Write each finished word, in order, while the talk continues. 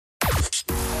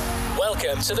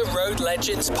Welcome to the Road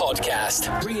Legends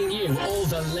podcast, bringing you all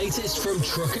the latest from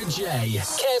Trucker J,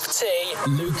 Kev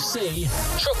T, Luke C,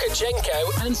 Trucker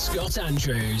Jenko, and Scott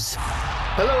Andrews.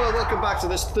 Hello and welcome back to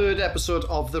this third episode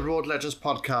of the Road Legends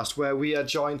podcast, where we are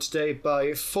joined today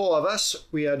by four of us.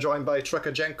 We are joined by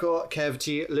Trucker Jenko, Kev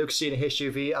T, Luke C in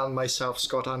HUV, and myself,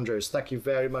 Scott Andrews. Thank you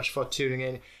very much for tuning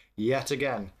in yet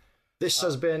again. This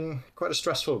has been quite a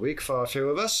stressful week for a few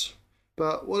of us,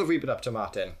 but what have we been up to,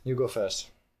 Martin? You go first.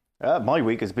 My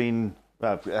week has been,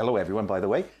 hello everyone by the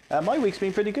way, my week's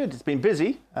been pretty good. It's been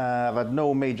busy, I've had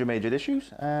no major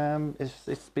issues.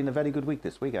 It's been a very good week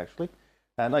this week actually.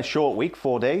 A nice short week,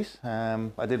 4 days.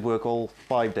 I did work all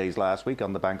 5 days last week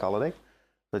on the bank holiday.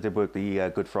 I did work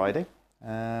the Good Friday.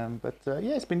 Yeah,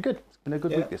 it's been good. It's been a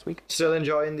good week this week. Still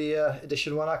enjoying the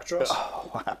Edition 1 Actros?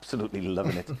 Oh, absolutely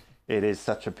loving it. It is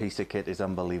such a piece of kit, it's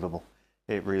unbelievable.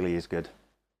 It really is good.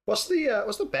 What's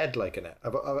the bed like in it?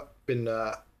 I've been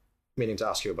meaning to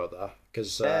ask you about that,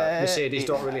 because Mercedes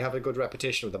don't really have a good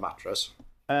reputation with the mattress.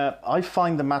 I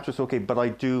find the mattress okay, but I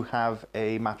do have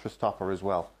a mattress topper as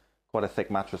well. Quite a thick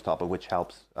mattress topper, which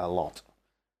helps a lot.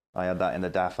 I had that in the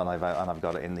DAF, and I've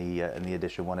got it in the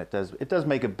Edition 1. It does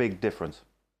make a big difference.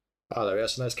 Oh, there we are.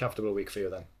 It's a nice, comfortable week for you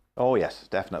then. Oh yes,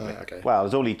 definitely. Okay. Well,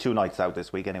 there's only 2 nights out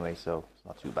this week anyway, so it's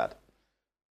not too bad.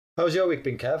 How's your week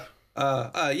been, Kev?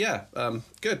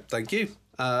 Good, thank you.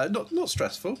 Not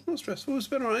stressful. It's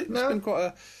been all right. It's been quite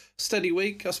a steady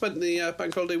week. I spent the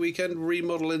bank holiday weekend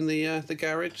remodeling the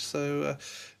garage, so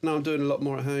now I'm doing a lot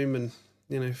more at home and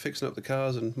fixing up the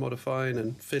cars and modifying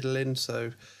and fiddling.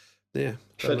 So yeah,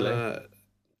 fiddling.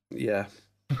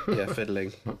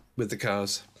 Fiddling with the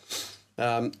cars.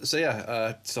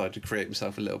 Decided to create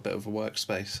myself a little bit of a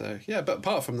workspace. So yeah, but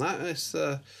apart from that, it's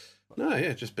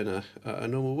just been a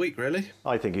normal week, really.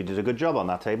 I think you did a good job on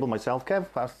that table, myself, Kev.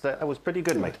 That was pretty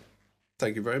good, mate.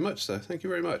 Thank you very much, sir. Thank you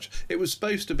very much. It was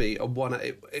supposed to be a one.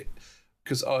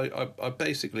 Because I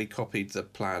basically copied the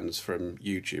plans from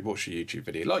YouTube. Watch a YouTube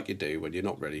video like you do when you're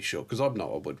not really sure. Because I'm not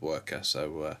a woodworker,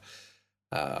 so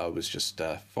I was just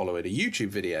following a YouTube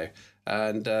video,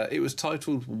 and it was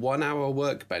titled 1 Hour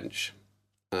Workbench.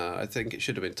 I think it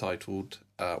should have been titled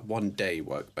 1 Day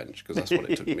Workbench, because that's what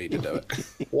it took me to do it.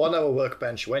 1 hour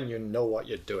workbench when you know what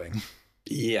you're doing.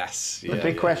 Yes. The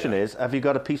big question is, have you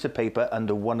got a piece of paper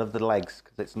under one of the legs?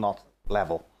 Because it's not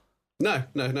level. No,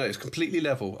 it's completely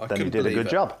level. Then you did a good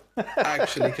job.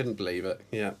 Actually couldn't believe it,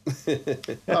 yeah.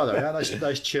 Oh, there we are.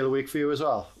 Nice chill week for you as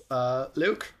well.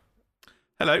 Luke?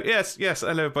 Hello, yes,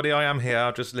 hello everybody, I am here.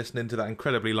 I'm just listening to that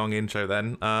incredibly long intro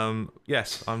then.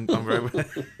 Yes, I'm very...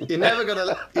 You're never gonna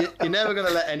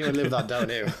let anyone live that down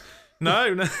here.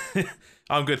 No.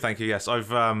 I'm good, thank you, yes. I've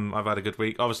had a good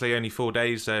week. Obviously only 4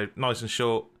 days, so nice and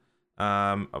short.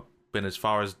 I've been as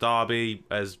far as Derby,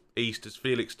 as east as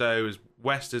Felixstowe, as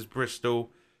west as Bristol.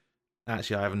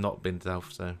 Actually, I have not been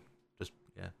south, so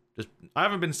just I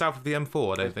haven't been south of the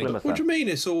M4, I don't think. What do you mean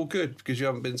it's all good because you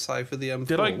haven't been south of the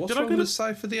M4? What's wrong with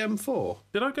south of the M4?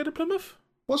 Did I go to Plymouth?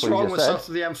 What's wrong with south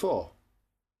of the M4?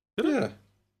 Yeah.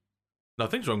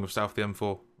 Nothing's wrong with south of the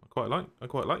M4. I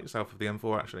quite like south of the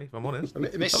M4 actually, if I'm honest.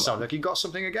 It makes it sound like you got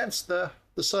something against the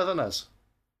Southerners.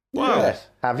 Wow. Yes.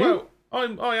 Have you?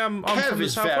 Well, I'm Kev from the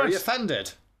is southwest. very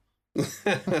offended.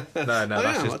 No,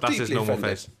 that's his normal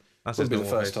face. That's his Wouldn't be normal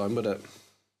the first time, would it?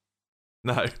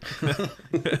 No.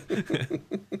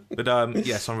 But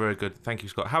yes, I'm very good. Thank you,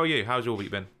 Scott. How are you? How's your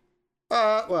week been?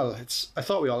 Well, I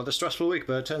thought we all had a stressful week,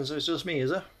 but it turns out it's just me,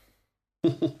 is it?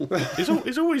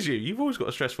 It's always you. You've always got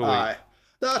a stressful week.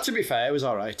 No, to be fair, it was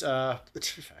all right. To be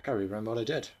fair, I can't really remember what I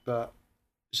did, but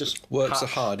it's just works the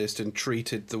hardest and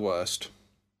treated the worst.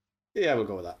 Yeah, we'll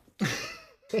go with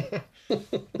that.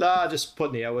 Nah, just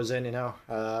putting the hours in,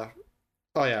 I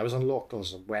was on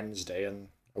locals on Wednesday, and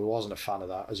I wasn't a fan of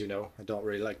that, as you know. I don't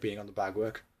really like being on the bag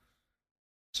work.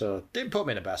 So, didn't put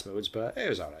me in the best moods, but it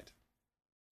was all right.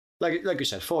 Like you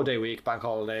said, 4 day week, bank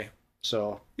holiday,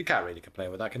 so you can't really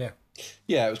complain with that, can you?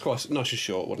 Yeah, it was quite nice and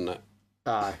short, wasn't it?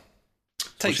 Aye.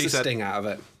 Takes the sting out of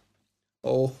it.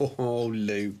 Oh,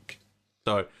 Luke.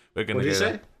 Sorry, we're going to go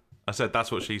there. I said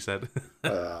that's what she said.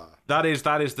 That is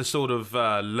the sort of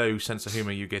low sense of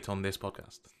humour you get on this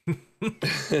podcast.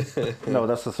 No,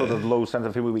 that's the sort of low sense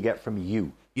of humour we get from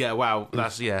you. Yeah, wow,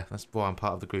 that's why I'm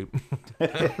part of the group.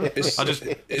 I'll just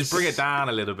bring it down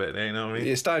a little bit, you know what I mean?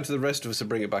 It's down to the rest of us to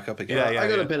bring it back up again. I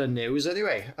got a bit of news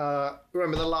anyway.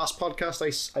 Remember the last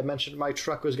podcast I mentioned my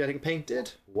truck was getting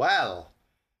painted? Well,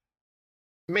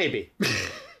 maybe.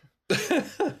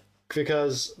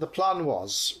 Because the plan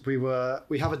was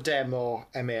we have a demo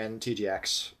MAN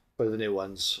TGX with the new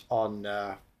ones on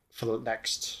for the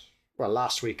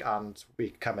last week and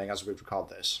week coming as we record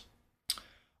this.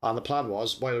 And the plan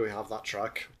was, while we have that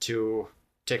truck, to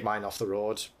take mine off the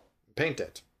road and paint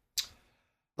it.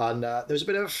 And there was a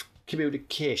bit of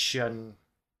communication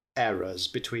errors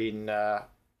between my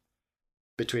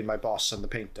boss and the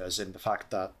painters in the fact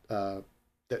that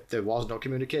there was no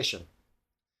communication.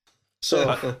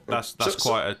 So that's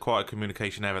quite a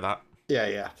communication error. That.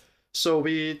 Yeah. So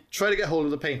we try to get hold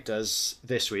of the painters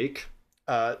this week.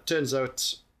 Turns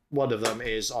out one of them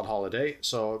is on holiday,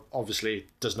 so obviously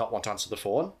does not want to answer the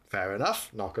phone. Fair enough.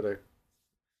 Not gonna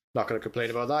complain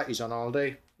about that. He's on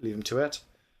holiday. Leave him to it.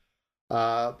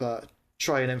 But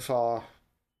trying him for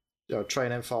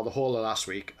the whole of last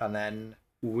week, and then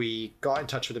we got in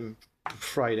touch with him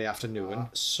Friday afternoon.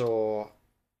 So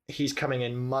he's coming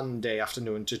in Monday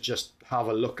afternoon to just have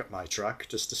a look at my truck,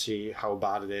 just to see how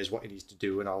bad it is, what he needs to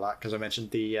do, and all that. Because I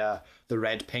mentioned the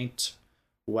red paint,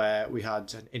 where we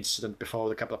had an incident before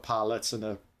with a couple of pallets and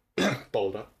a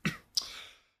boulder.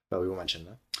 Well, we won't mention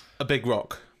that. A big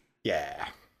rock. Yeah.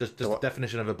 Just the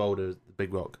definition of a boulder is the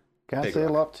big rock. Can't say a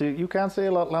lot to you. Can't say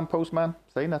a lot, lamppost man.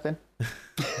 Say nothing.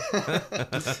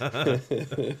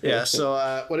 Yeah.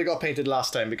 So when it got painted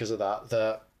last time, because of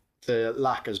that, the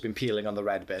lacquer's been peeling on the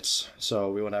red bits. So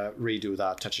we want to redo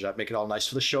that, touch it up, make it all nice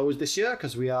for the shows this year,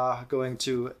 because we are going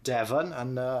to Devon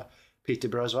and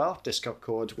Peterborough as well. Discount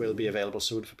code will be available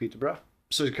soon for Peterborough.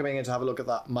 So we're coming in to have a look at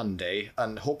that Monday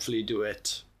and hopefully do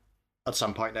it at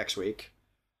some point next week.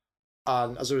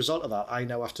 And as a result of that, I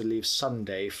now have to leave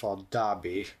Sunday for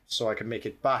Derby so I can make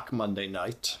it back Monday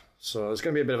night. So it's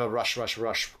going to be a bit of a rush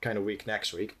kind of week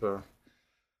next week. But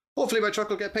hopefully my truck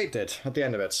will get painted at the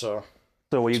end of it. So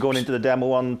are you going into the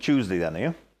demo on Tuesday then, are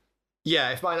you?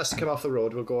 yeah, if mine has to come off the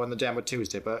road, we'll go on the demo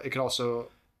Tuesday. But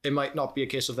it might not be a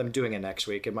case of them doing it next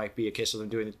week. It might be a case of them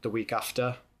doing it the week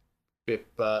after.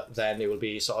 But then it will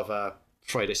be sort of a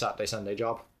Friday, Saturday, Sunday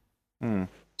job.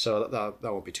 So that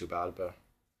won't be too bad. But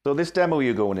So this demo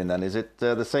you're going in then, is it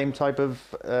the same type of,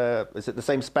 is it the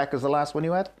same spec as the last one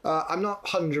you had? I'm not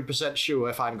 100% sure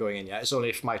if I'm going in yet. It's only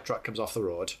if my truck comes off the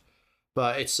road.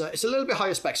 But it's a little bit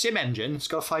higher spec. Same engine. It's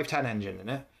got a 510 engine in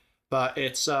it. But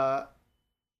it's I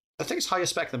think it's higher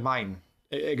spec than mine,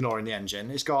 ignoring the engine.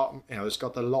 It's got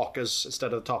the lockers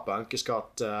instead of the top bunk. It's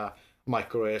got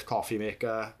microwave, coffee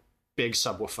maker, big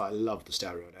subwoofer. I love the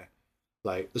stereo in it.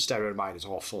 Like, the stereo in mine is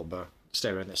awful, but the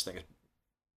stereo in this thing is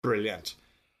brilliant.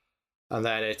 And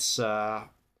then it's got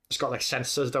like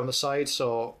sensors down the side,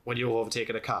 so when you're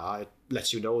overtaking a car, it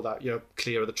lets you know that you're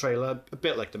clear of the trailer, a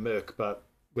bit like the Merc, but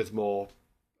with more,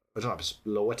 I don't know if it's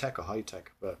lower tech or high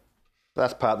tech, but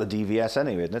That's part of the DVS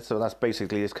anyway, isn't it? So that's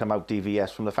basically it's come out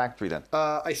DVS from the factory then.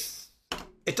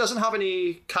 It doesn't have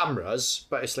any cameras,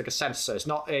 but it's like a sensor. It's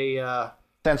not a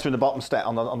Sensor in the bottom step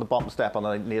on the bottom step on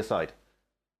the near side.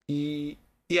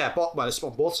 Yeah, well, it's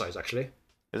on both sides actually.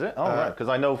 Is it? Oh, right. Because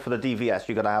I know for the DVS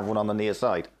you got to have one on the near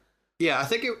side. Yeah, I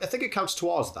think it counts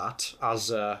towards that as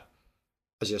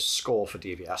your score for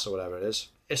DVS or whatever it is.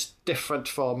 It's different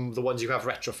from the ones you have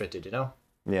retrofitted, you know.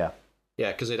 Yeah.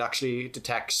 Yeah, because it actually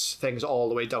detects things all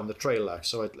the way down the trailer,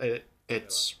 so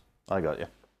it's. I got you.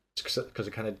 Because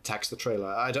it kind of detects the trailer.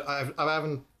 I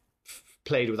haven't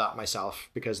played with that myself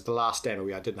because the last demo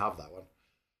we had didn't have that one.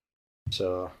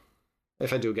 So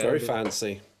if I do get very it,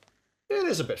 fancy. It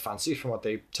is a bit fancy from what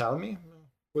they tell me.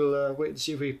 We'll wait and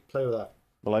see if we play with that.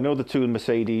 Well, I know the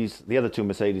other two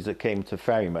Mercedes that came to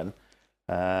Ferryman,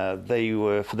 they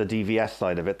were, for the DVS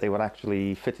side of it, they were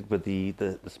actually fitted with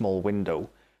the small window.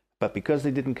 But because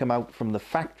they didn't come out from the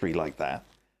factory like that,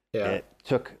 it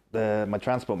took my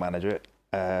transport manager,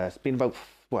 it's been about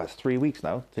 3 weeks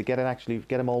now, to get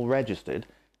them all registered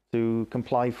to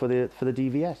comply for the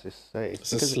DVS.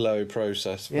 It's a slow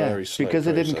process, very slow because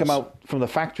process. it didn't come out from the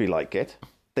factory like it.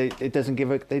 They don't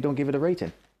give it a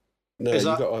rating. No,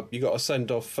 you got to send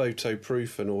off photo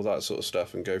proof and all that sort of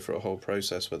stuff and go through a whole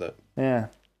process with it. Yeah.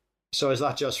 So is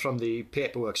that just from the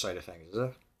paperwork side of things? Is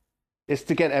it? It's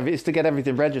to get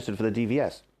everything registered for the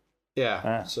DVS.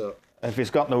 Yeah. So if it's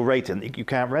got no rating, you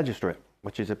can't register it,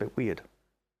 which is a bit weird.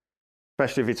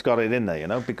 Especially if it's got it in there, you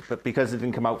know. But because it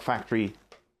didn't come out factory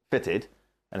fitted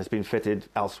and it's been fitted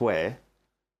elsewhere,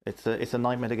 it's a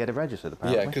nightmare to get it registered.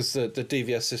 Apparently. Yeah, because the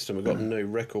DVS system have got no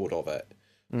record of it.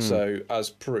 So as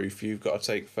proof, you've got to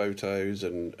take photos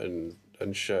and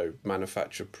show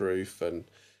manufacturer proof and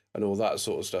all that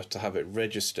sort of stuff to have it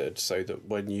registered, so that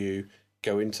when you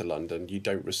go into London, you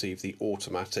don't receive the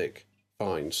automatic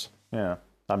fines. Yeah,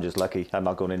 I'm just lucky. I'm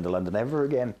not going into London ever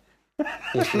again.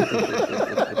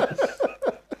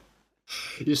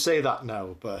 You say that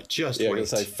now, but just wait. I'm going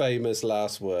to say famous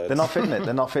last words. They're not fitting it.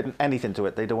 They're not fitting anything to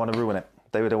it. They don't want to ruin it.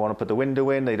 They don't want to put the window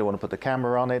in. They don't want to put the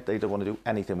camera on it. They don't want to do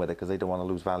anything with it because they don't want to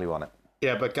lose value on it.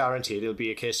 Yeah, but guaranteed it'll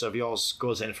be a case of yours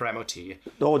goes in for MOT.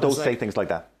 Oh, don't say things like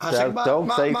that.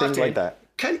 Don't say things like that.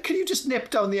 Can you just nip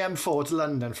down the M4 to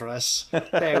London for us?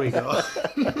 There we go.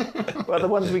 Well, the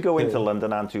ones we go into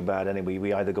London aren't too bad anyway.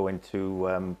 We either go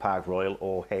into Park Royal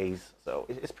or Hayes, so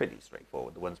it's pretty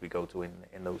straightforward. The ones we go to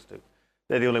in those two,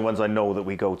 they're the only ones I know that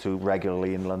we go to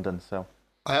regularly in London. So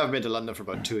I haven't been to London for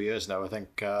about 2 years now, I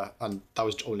think, and that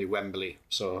was only Wembley.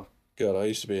 So God, I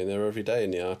used to be in there every day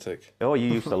in the Arctic. oh, you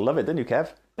used to love it, didn't you,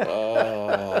 Kev?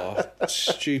 Oh,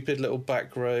 stupid little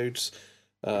back roads,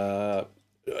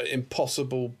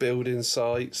 impossible building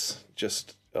sites.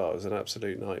 Just it was an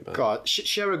absolute nightmare. God,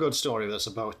 share a good story with us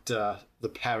about the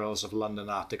perils of London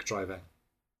Arctic driving.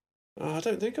 I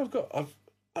don't think I've got.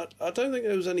 I don't think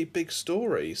there was any big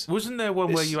stories. Wasn't there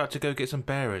one where you had to go get some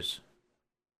bearers?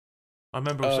 I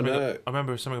remember something. No. I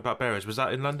remember something about bearers. Was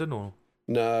that in London or?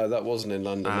 No, that wasn't in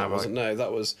London. That right. wasn't. No,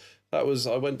 that was.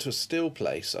 I went to a still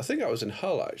place. I think I was in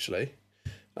Hull actually.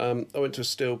 I went to a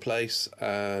still place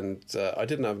and I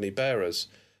didn't have any bearers.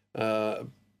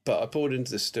 But I pulled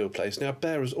into this still place. Now,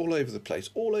 bearers all over the place,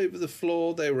 all over the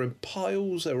floor. They were in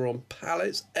piles. They were on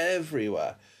pallets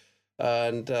everywhere.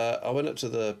 And I went up to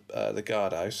the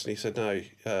guardhouse and he said, "No,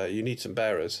 you need some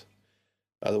bearers,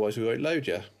 otherwise we won't load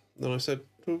you." And I said,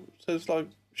 "Well, so it's like,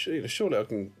 surely I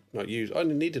can like use. I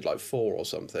only needed like 4 or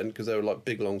something because they were like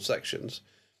big long sections."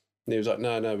 And he was like,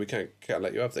 "No, we can't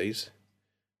let you have these."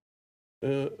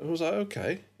 I was like,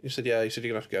 "Okay." He said, "Yeah." He said,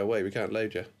 "You're gonna have to go away. We can't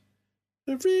load you."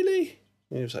 I said, "Really?"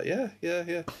 And he was like, yeah.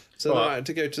 So then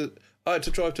I had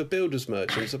to drive to a builder's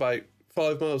merchant's about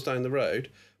 5 miles down the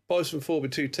road, buy some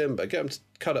 4x2 timber, get them to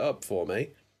cut it up for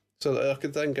me, so that I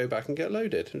could then go back and get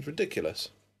loaded. It was ridiculous.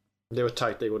 They were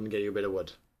tight. They wouldn't get you a bit of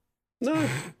wood. No.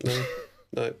 You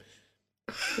know,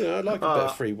 I'd like a bit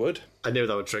of free wood. I knew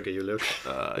that would trigger you, Luke.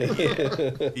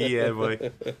 Yeah,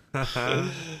 boy.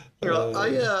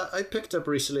 I picked up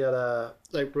recently at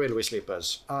railway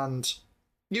sleepers, and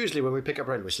usually when we pick up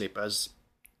railway sleepers,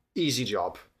 easy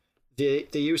job. They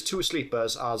use 2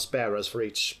 sleepers as bearers for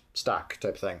each stack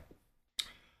type thing,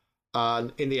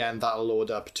 and in the end that'll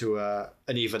load up to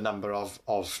an even number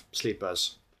of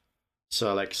sleepers.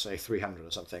 So like say 300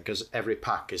 or something, because every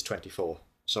pack is 24.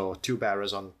 So 2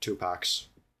 bearers on 2 packs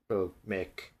will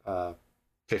make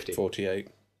 50. 48.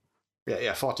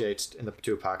 Yeah, 48 in the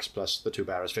 2 packs plus the 2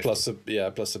 bearers, 50.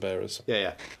 Plus the bearers.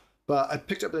 Yeah. But I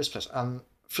picked up this place, and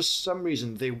for some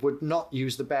reason they would not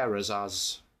use the bearers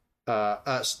as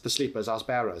the sleepers as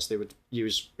bearers. They would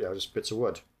use just bits of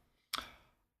wood,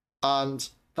 and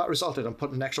that resulted in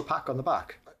putting an extra pack on the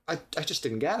back. I just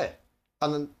didn't get it,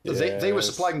 and then they were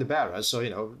supplying the bearers,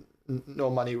 so no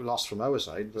money lost from our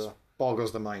side. But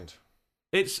boggles the mind.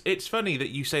 It's funny that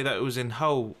you say that it was in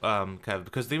Hull, Kev,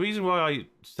 because the reason why I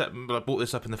brought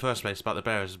this up in the first place about the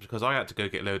bearers is because I had to go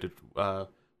get loaded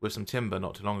with some timber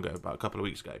not too long ago, about a couple of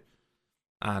weeks ago,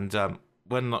 and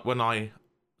when I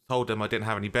told them I didn't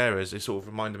have any bearers, it sort of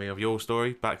reminded me of your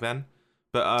story back then.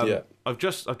 But I've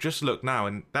just looked now,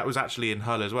 and that was actually in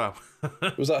Hull as well.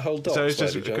 Was that Hull Docks? So it's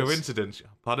just a coincidence.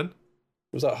 Pardon?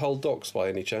 Was that Hull Docks by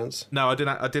any chance? No, I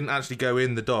didn't actually go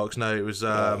in the docks. No, it was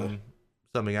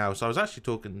something else. I was actually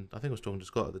talking. I think I was talking to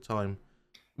Scott at the time.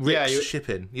 Rick's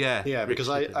shipping. Yeah. Yeah, because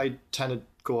I tend to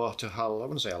go out to Hull. I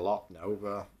wouldn't say a lot now,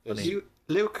 but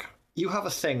Luke, you have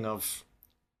a thing of,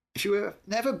 if you've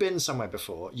never been somewhere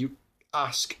before, you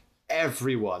ask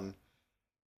everyone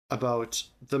about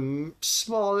the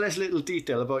smallest little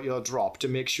detail about your drop to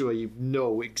make sure you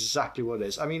know exactly what it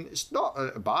is. I mean, it's not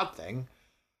a bad thing.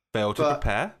 Fail to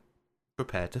prepare,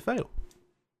 prepare to fail.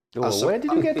 Oh, where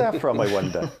did you get that from, I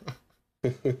wonder?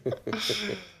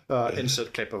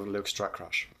 Insert clip of Luke's truck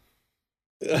crash.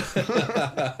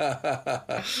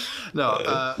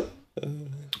 No,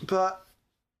 but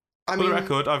I mean, for the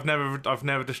record, I've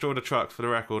never destroyed a truck. For the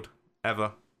record,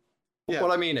 ever. Yeah.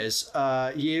 What I mean is,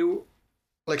 you,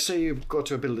 like, say you go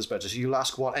to a builder's budget, you'll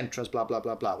ask what entrance, blah blah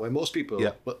blah blah. Where most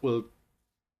people will,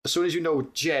 as soon as you know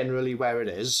generally where it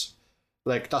is,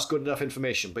 like that's good enough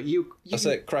information. But you that's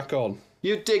it. Crack on.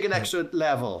 You dig an extra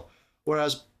level,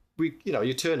 whereas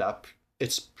you turn up,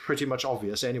 it's pretty much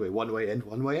obvious anyway. One way in,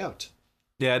 one way out.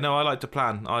 Yeah, no, I like to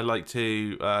plan. I like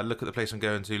to look at the place I'm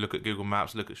going to, look at Google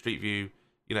Maps, look at Street View.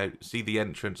 See the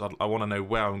entrance. I want to know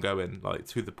where I'm going, like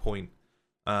to the point.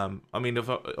 I mean,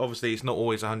 obviously it's not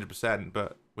always 100%,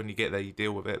 but when you get there, you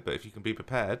deal with it. But if you can be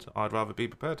prepared, I'd rather be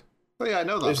prepared. Well, yeah, I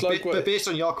know that. But based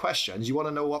on your questions, you want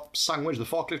to know what sandwich the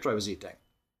forklift driver's eating.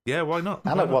 Yeah, why not?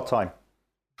 And at what time?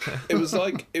 It was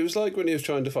like when he was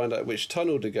trying to find out which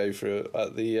tunnel to go through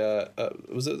at the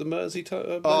was it the Mersey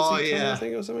tunnel? Tunnel, I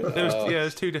think, or something.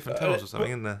 There's 2 different tunnels or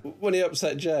something in there. When he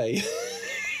upset Jay.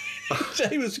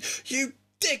 Jay was, you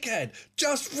dickhead,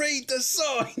 just read the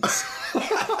signs.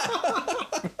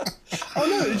 Oh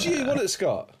no, did you want it,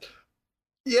 Scott?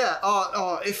 Yeah.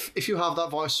 If you have that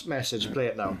voice message, play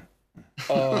it now.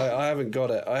 Oh, I haven't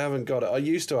got it. I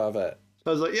used to have it. I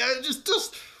was like, yeah,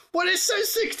 just when it says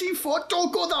 16 foot,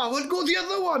 don't go that one, go the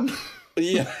other one.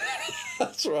 Yeah,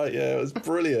 that's right. Yeah, it was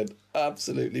brilliant.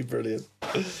 Absolutely brilliant.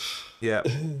 Yeah.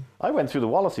 I went through the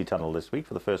Wallasey Tunnel this week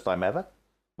for the first time ever.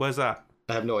 Where's that?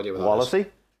 I have no idea what that is. Wallasey?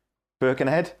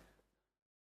 Birkenhead?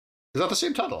 Is that the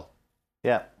same tunnel?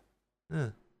 Yeah.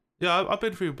 Yeah, I've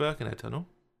been through Birkenhead Tunnel.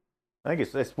 I think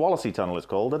it's Wallasey Tunnel it's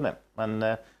called, isn't it? And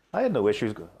I had no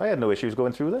issues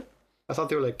going through there. I thought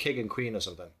they were like King and Queen or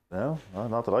something. No,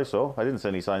 not that I saw. I didn't see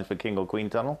any signs for King or Queen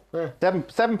Tunnel. Yeah.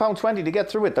 £7.20 to get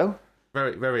through it, though.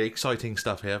 Very, very exciting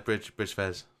stuff here, Bridge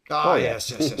Fairs. Oh, yeah.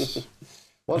 yes.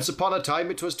 Once upon a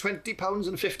time, it was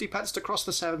 £20.50 to cross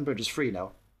the Seven Bridges, free now.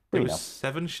 It Free was now.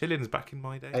 7 shillings back in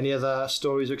my day. Any other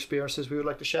stories or experiences we would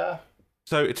like to share?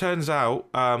 So it turns out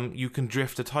you can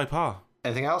drift a Type R.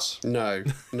 Anything else? No,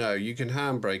 you can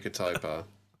handbrake a Type R.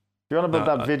 Do you want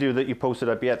about that video that you posted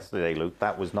up yesterday, Luke?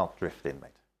 That was not drifting,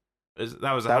 mate.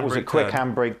 That was a That was a handbrake quick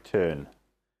turn, handbrake turn.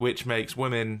 which makes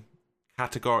women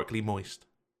categorically moist.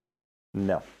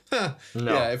 No. No.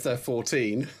 Yeah, if they're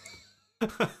 14.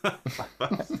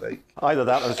 Either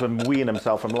that or just from weeing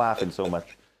himself from laughing so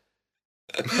much.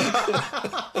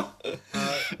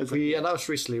 We announced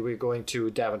recently we're going to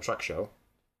Devon Truck Show.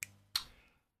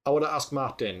 I want to ask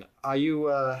Martin, are you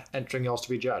entering yours to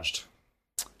be judged?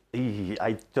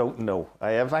 I don't know.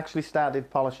 I have actually started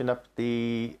polishing up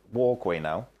the walkway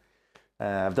now.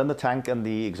 I've done the tank and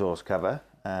the exhaust cover.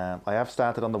 I have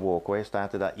started on the walkway. I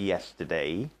started that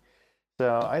yesterday.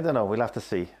 So I don't know. We'll have to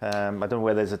see. I don't know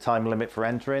whether there's a time limit for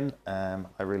entering. I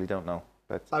really don't know.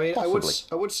 But I mean, possibly.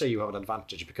 I would say you have an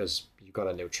advantage because you've got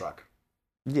a new truck.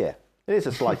 Yeah, it is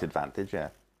a slight advantage, yeah.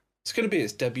 It's going to be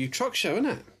its debut truck show, isn't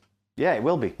it? Yeah, it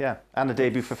will be, yeah. And a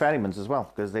debut for Ferryman's as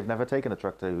well, because they've never taken a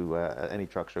truck to any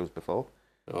truck shows before.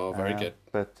 Oh, very good.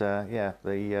 But yeah,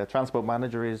 the transport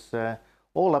manager is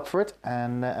all up for it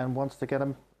and wants to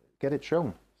get it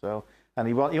shown. So, and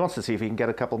he wants to see if he can get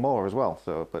a couple more as well.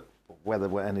 So, but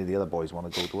whether any of the other boys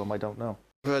want to go to them, I don't know.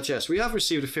 But yes, we have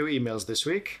received a few emails this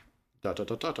week.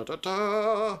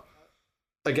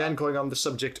 Again, going on the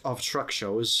subject of truck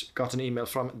shows, got an email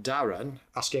from Darren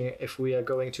asking if we are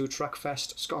going to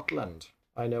Truckfest Scotland.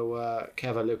 I know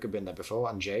Kev and Luke have been there before,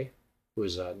 and Jay, who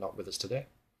is not with us today.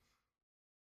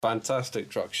 Fantastic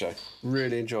truck show.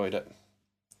 Really enjoyed it.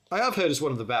 I have heard it's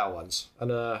one of the better ones,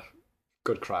 and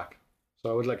good crack.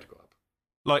 So I would like to go up.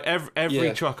 Like every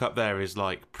Yeah. truck up there is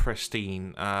like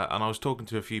pristine, and I was talking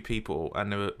to a few people,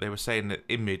 and they were saying that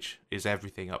image is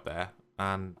everything up there,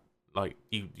 and like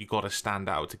you got to stand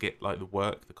out to get like the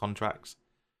work, the contracts.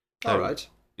 All right.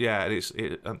 Yeah,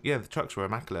 the trucks were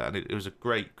immaculate, and it was a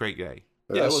great day.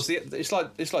 Yeah, Yes.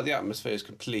 well, it's like the atmosphere is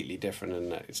completely different,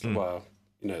 isn't it? It's well,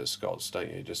 you know, the Scots, don't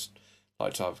you? Just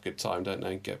like to have a good time, don't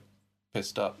they? Get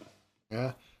pissed up.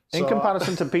 Yeah. In So,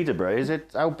 comparison to Peterborough,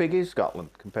 how big is Scotland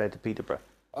compared to Peterborough?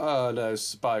 Oh no,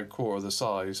 it's about a quarter of the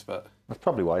size, but That's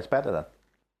probably why it's better then.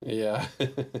 yeah.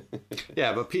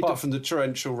 yeah, but Apart from the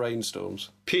torrential rainstorms.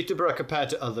 Peterborough compared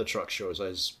to other truck shows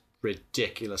is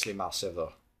ridiculously massive,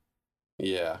 though.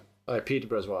 Yeah,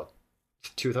 Peterborough's what,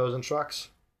 2,000 trucks?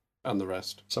 and the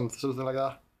rest. Something like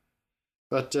that.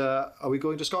 But are we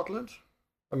going to Scotland?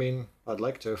 I mean, I'd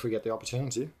like to if we get the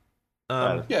opportunity.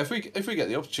 Yeah, if we get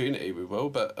the opportunity, we will.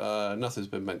 But nothing's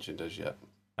been mentioned as yet.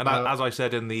 And as I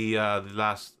said in the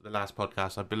last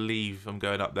podcast, I believe I'm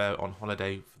going up there on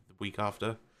holiday for the week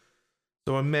after,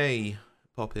 so I may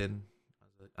pop in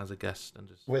as a guest and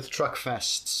just. With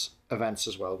Truckfest's events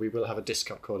as well, we will have a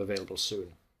discount code available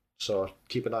soon. So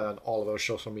keep an eye on all of our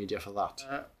social media for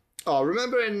that.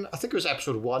 Remember I think it was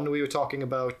episode 1, we were talking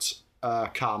about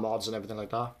car mods and everything like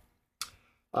that.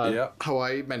 Yeah. How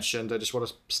I mentioned I just want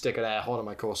to stick an air horn on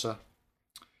my Corsa.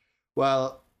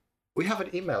 Well, we have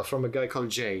an email from a guy called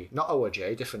Jay, not our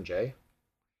Jay, different Jay.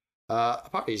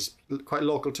 Apparently he's quite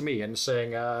local to me and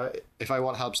saying if I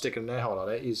want help sticking an air horn on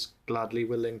it, he's gladly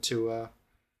willing to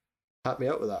help me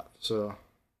out with that. So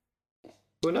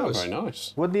who Oh, knows? very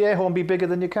nice. Would the air horn be bigger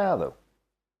than your car, though?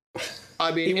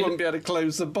 I mean, He wouldn't be able to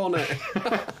close the bonnet.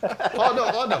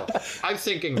 oh no! I'm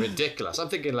thinking ridiculous. I'm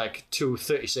thinking like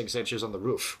 36 inches on the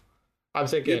roof. I'm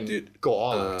thinking go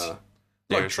all out.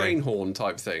 Like Seriously. train horn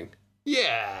type thing.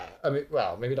 Yeah, I mean,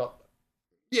 well, maybe not.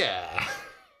 Yeah,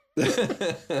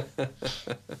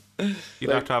 You'd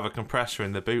have to have a compressor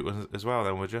in the boot as well,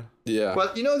 then, would you? Yeah.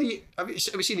 well, you know have you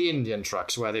seen the Indian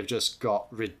trucks where they've just got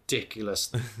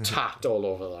ridiculous tat all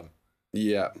over them?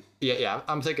 Yeah. Yeah,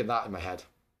 I'm thinking that in my head.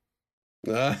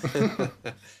 Uh,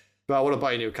 But I want to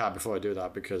buy a new car before I do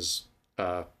that because,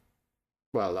 that's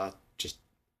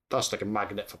like a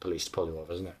magnet for police to pull you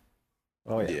over, isn't it?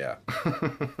 Oh yeah.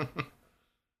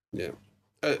 Yeah.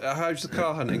 How's the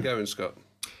car hunting going, Scott?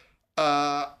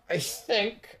 I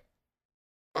think.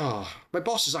 Oh, my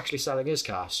boss is actually selling his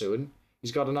car soon.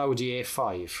 He's got an Audi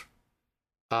A5,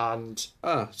 and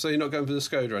So you're not going for the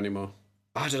Skoda anymore?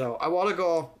 I don't know. I want to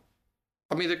go.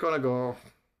 I'm either gonna go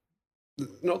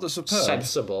Not the Superb.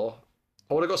 sensible.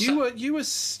 I want to go. You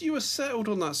were settled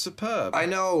on that Superb. I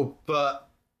know, but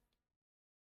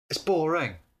it's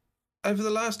boring. Over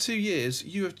the last 2 years,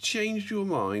 you have changed your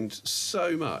mind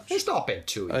so much It's not been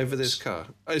 2 years. over this car.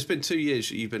 Oh, it's been 2 years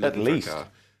that you've been At looking least. for a car.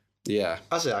 Yeah,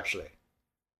 Has it actually?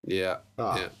 yeah,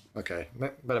 Ah, yeah. okay.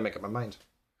 Better make up my mind.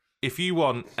 If you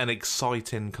want an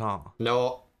exciting car,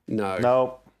 No.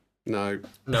 No.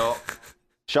 No.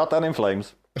 Shot down in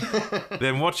flames.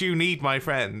 then what you need, my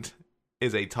friend,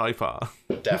 is a Type R.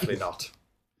 Definitely not.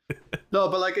 No,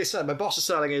 but like I said, my boss is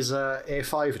selling his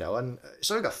A5 now, and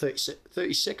it's only got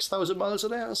 36,000 miles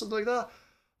on it or something like that.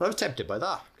 And I'm tempted by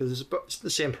that because it's the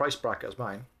same price bracket as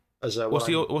mine. As What's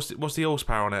the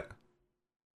horsepower on it?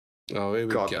 Oh, here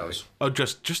we God go. knows. Oh,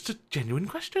 just a genuine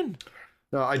question.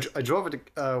 No, I drove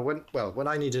it when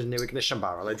I needed a new ignition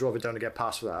barrel. I drove it down to get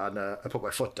past for that, and I put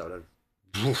my foot down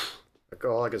and woof. Like,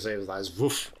 all I can say is that is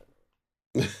woof.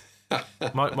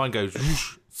 Mine goes.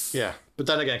 Whoosh. Yeah, but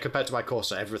then again, compared to my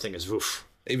Corsa, everything is woof.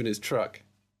 Even his truck.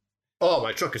 Oh,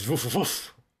 my truck is woof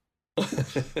woof.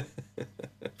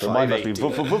 So mine must be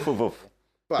woof, woof, woof, woof, woof.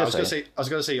 Well, Just I was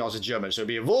gonna say yours is German, so it'd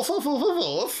be woof woof woof woof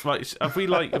woof. Right, have we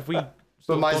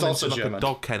But my gone thoughts into are like a German.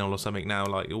 dog kennel or something now?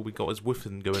 Like all we got is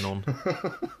whiffing going on.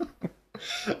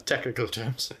 Technical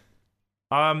terms.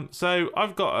 So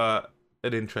I've got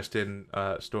an interesting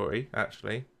story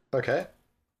actually. Okay.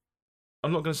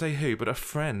 I'm not going to say who, but a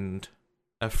friend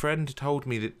told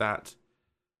me that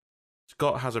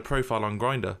Scott has a profile on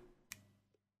Grindr.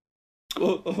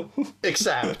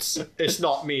 Except it's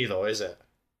not me though, is it?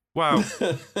 Wow.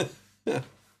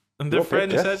 And the Your friend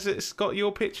picture? says it's got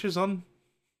your pictures on.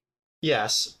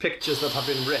 Yes, pictures that have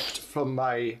been ripped from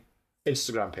my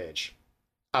Instagram page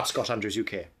at Scott Andrews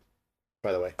UK.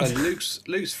 By the way. And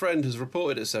Luke's friend has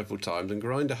reported it several times, and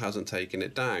Grindr hasn't taken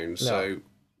it down. So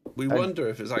we wonder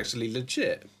if it's actually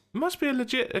legit. It must be a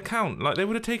legit account. Like they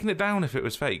would have taken it down if it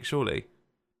was fake, surely.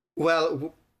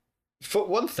 Well, for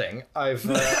one thing, I've.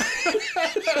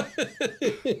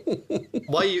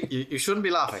 Why you shouldn't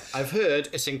be laughing. I've heard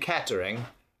it's in Kettering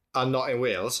and not in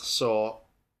Wales, so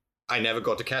I never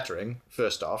got to Kettering.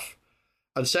 First off,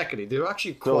 and secondly, they're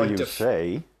actually So quite. you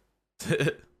say.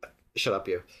 Shut up,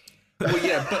 you. Well,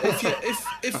 yeah, but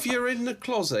if you're in the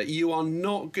closet, you are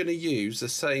not going to use the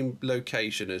same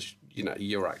location as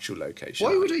your actual location.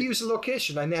 Why would I use a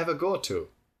location I never go to?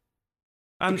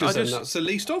 And Because then that's the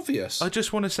least obvious. I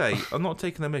just want to say, I'm not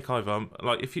taking the mick either.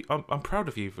 I'm proud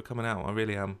of you for coming out. I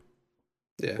really am.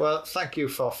 Yeah. Well, thank you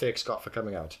for Fake Scott for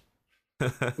coming out.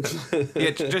 Yeah,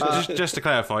 just to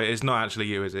clarify, it's not actually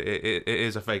you, is it? It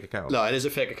is a fake account. No, it is a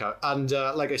fake account. And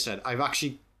like I said, I've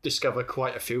actually discovered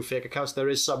quite a few fake accounts. There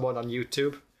is someone on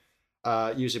YouTube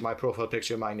using my profile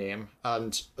picture and my name.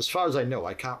 And as far as I know,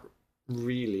 I can't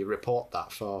really report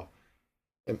that for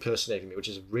impersonating me, which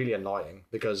is really annoying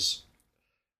because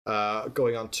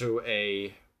going on to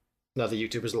another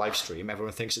YouTuber's live stream,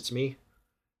 everyone thinks it's me.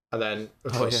 And then,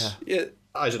 of course, yeah.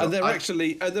 I don't know.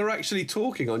 And they're actually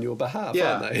talking on your behalf,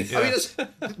 Yeah, aren't they? I mean,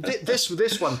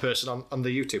 this one person on the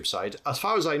YouTube side, as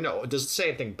far as I know, it doesn't say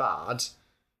anything bad,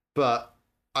 but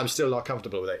I'm still not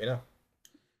comfortable with it,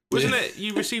 Wasn't it?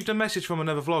 You received a message from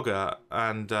another vlogger,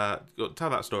 and tell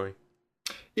that story.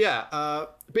 Yeah,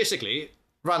 basically,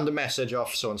 random message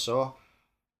off so and so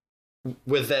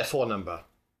with their phone number.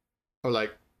 I'm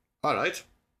like, all right.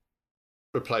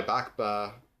 Reply back,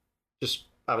 but just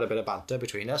having a bit of banter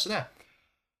between us, and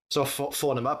so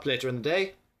phone them up later in the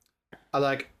day. I'm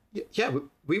like, yeah,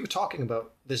 we were talking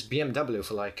about this BMW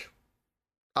for like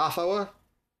half hour,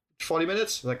 40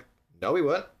 minutes. I'm like, no, we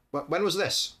weren't. When was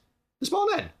this? This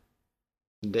morning.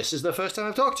 This is the first time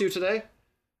I've talked to you today.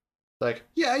 Like,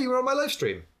 yeah, you were on my live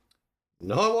stream.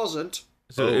 No, I wasn't.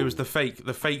 So it was the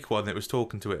fake one that was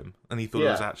talking to him, and he thought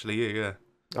it was actually you. Yeah.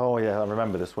 Oh yeah, I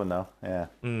remember this one now. Yeah.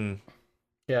 Mm.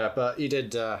 Yeah, but he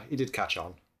did catch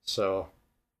on. So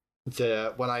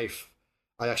when I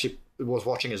actually was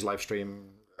watching his live stream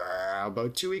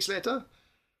about 2 weeks later,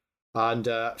 and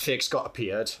fake Scott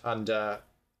appeared, and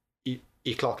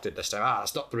he clocked it this time.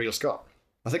 It's not the real Scott.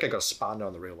 I think I got a spanner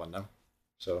on the real one now,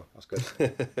 so that's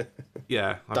good.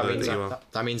 Yeah,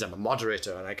 That means I'm a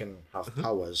moderator and I can have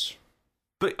powers.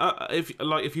 But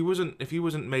if he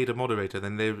wasn't made a moderator,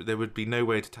 then there would be no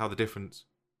way to tell the difference,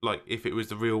 like if it was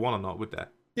the real one or not, would there?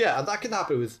 Yeah, and that can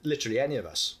happen with literally any of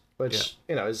us, which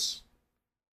is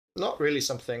not really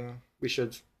something we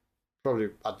should probably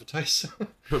advertise.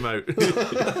 Promote.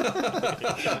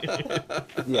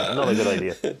 Yeah, not a good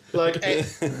idea. Like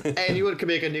anyone can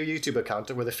make a new YouTube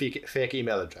account with a fake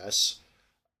email address,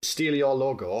 steal your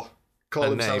logo, call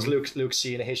And themselves name. Luke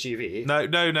C in a HGV. No,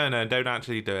 don't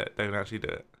actually do it. Don't actually do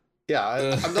it.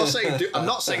 Yeah, I'm not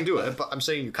saying do it, but I'm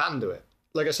saying you can do it.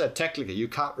 Like I said, technically you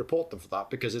can't report them for that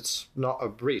because it's not a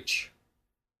breach,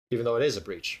 even though it is a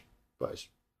breach. But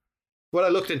when I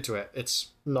looked into it, it's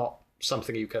not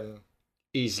something you can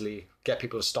easily get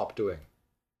people to stop doing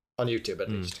on YouTube, at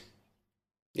least.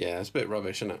 Yeah, it's a bit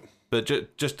rubbish, isn't it? But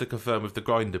just to confirm with the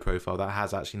Grinder profile, that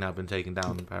has actually now been taken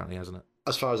down, apparently, hasn't it?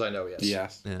 As far as I know, yes.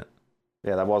 Yes. Yeah.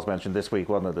 Yeah, that was mentioned this week,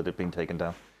 wasn't it, that it'd been taken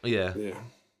down? Yeah.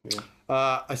 Yeah.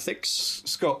 I think.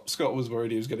 Scott was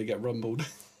worried he was going to get rumbled.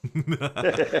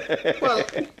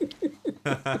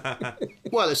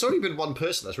 Well, it's only been one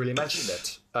person that's really mentioned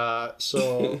it.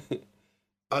 So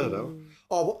I don't know.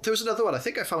 Oh, there was another one. I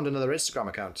think I found another Instagram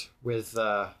account with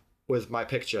my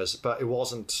pictures, but it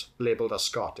wasn't labeled as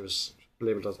Scott. It was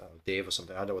labeled as Dave or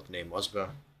something. I don't know what the name was, but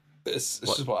It's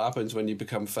just what happens when you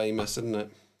become famous, isn't it?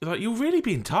 Like, you're really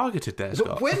being targeted there,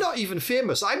 Scott. we're not even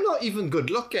famous. I'm not even good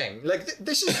looking. Like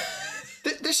this is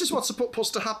this is what's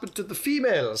supposed to happen to the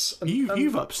females. And,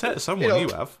 You've upset someone, you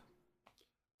have.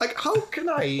 Like, how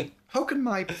can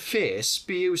my face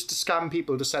be used to scam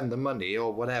people to send them money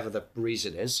or whatever the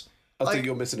reason is? I think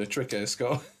you're missing a trick here,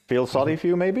 Scott. Feel sorry for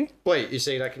you, maybe? Wait, you're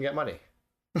saying I can get money?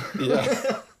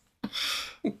 Yeah.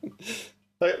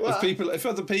 Like, well, if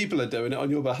other people are doing it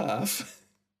on your behalf.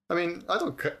 I mean, I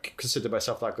don't consider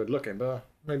myself that good looking, but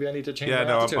maybe I need to change Yeah, my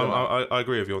no, attitude on that. I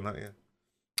agree with you on that, yeah.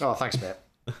 Oh, thanks, mate.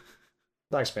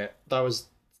 Thanks, mate. That was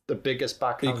the biggest Be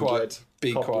backhanded quiet,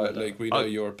 compliment Luke. We know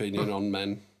your opinion on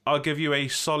men. I'll give you a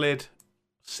solid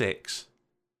 6.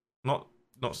 Not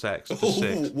sex, just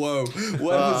 6. Whoa,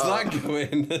 where was that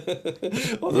going? I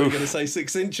thought you were going to say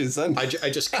 6 inches then. I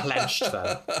just clenched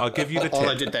there. I'll give you the tip. All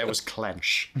I did there was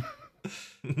clench.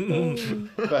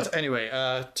 But anyway,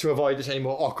 to avoid any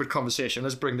more awkward conversation,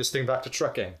 let's bring this thing back to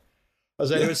trucking.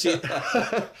 Has anyone seen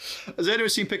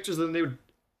pictures of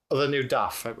the new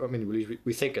DAF? I mean,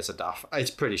 we think it's a DAF.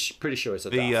 It's pretty sure it's a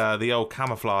DAF. The old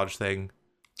camouflage thing.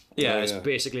 Yeah, Yeah, it's yeah.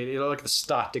 basically like the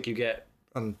static you get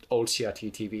on old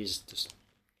CRT TVs, just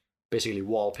basically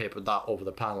wallpapered that over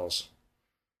the panels.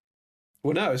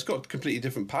 Well, no, it's got completely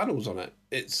different panels on it.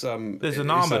 It's There's an it's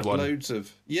armoured had one. Loads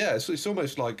of it's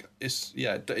almost like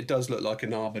it does look like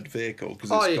an armoured vehicle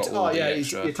because Oh, it's got all the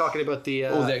extra, you're talking about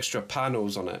all the extra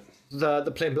panels on it.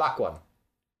 the plain black one.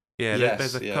 Yeah, Yes,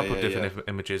 there's a yeah, couple of yeah, different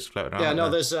images floating around. Yeah, no,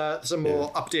 there. there's some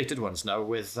more updated ones now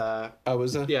with Oh,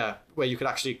 is there? yeah, where you can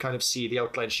actually kind of see the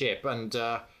outline shape, and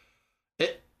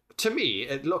it to me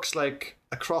it looks like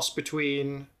a cross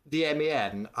between the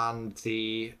MAN and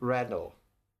the Renault.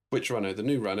 Which Renault? The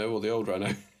new Renault or the old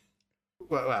Renault?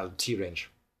 Well, T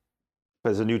range.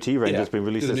 There's a new T-Range that's been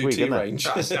released the this new week, isn't it? T-Range.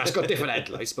 That's got different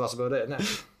headlights, but that's about it, isn't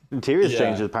it? Interior's Yeah.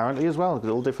 changed apparently as well.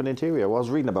 All different interior. I was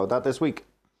reading about that this week.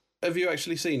 Have you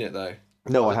actually seen it though?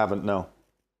 No, I haven't, no.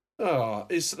 Oh,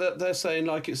 they're saying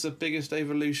like it's the biggest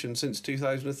evolution since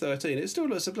 2013. It still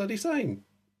looks the bloody same.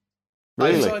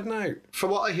 Really? Inside and out.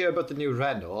 From what I hear about the new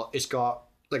Renault, it's got,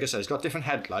 like I said, it's got different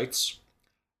headlights.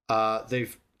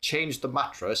 They've changed the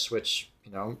mattress, which,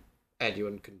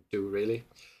 anyone can do really.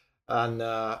 And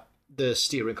the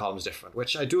steering column is different,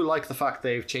 which I do like the fact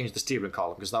they've changed the steering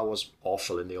column because that was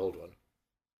awful in the old one.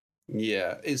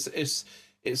 Yeah,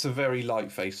 it's a very light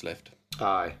facelift.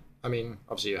 Aye. I mean,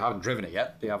 obviously you haven't driven it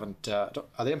yet. They haven't. Are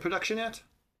they in production yet?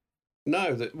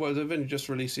 No, they've only just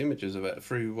released the images of it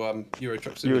through Euro Truck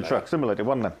Euro Simulator. Truck Simulator,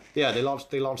 wasn't it? Yeah, they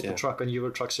launched Yeah. the truck on Euro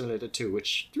Truck Simulator 2,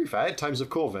 which, to be fair, in times of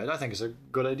COVID, I think is a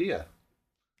good idea.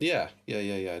 Yeah,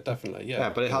 definitely. Yeah, Yeah,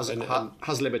 but it has And-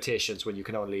 has limitations when you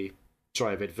can only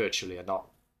drive it virtually and not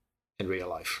in real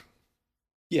life.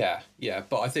 yeah,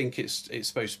 but I think it's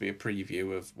supposed to be a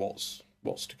preview of what's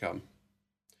to come.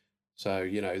 So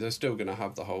they're still going to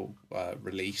have the whole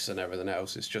release and everything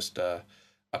else. It's just a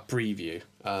preview.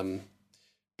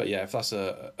 But yeah, if that's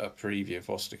a preview of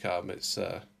what's to come, it's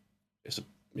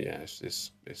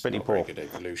Pretty not poor. very good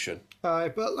evolution.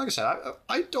 But like I said,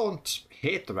 I don't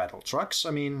hate the Renault trucks.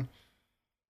 I mean,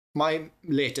 my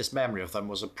latest memory of them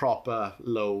was a proper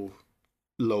low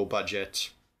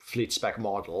budget fleet spec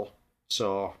model.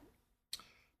 So,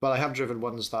 but I have driven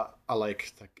ones that I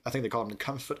like. I think they call them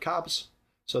comfort cabs.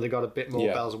 So they got a bit more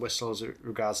Yeah. bells and whistles in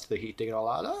regards to the heating and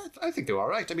all that. I think they're all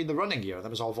right. I mean, the running gear of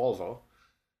them is all Volvo.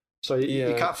 So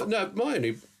you can't. No, my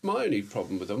only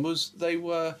problem with them was they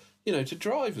were, to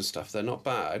drive and stuff, they're not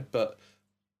bad, but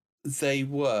they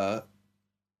were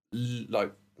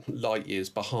like light years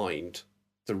behind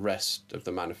the rest of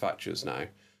the manufacturers now.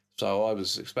 So I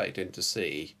was expecting to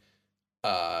see,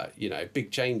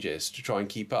 big changes to try and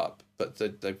keep up, but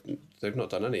they've not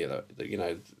done any of that.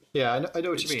 Yeah, I know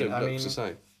what you mean. I mean, the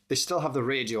same. They still have the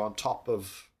radio on top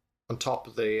of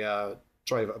the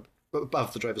driver,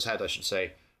 above the driver's head, I should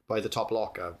say, by the top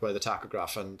locker, by the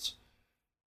tachograph, and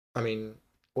I mean,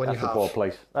 That's the poor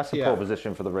place. That's the poor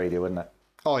position for the radio, isn't it?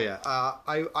 Oh yeah,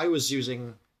 I was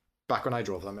using, back when I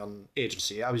drove them on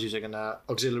agency, I was using an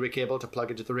auxiliary cable to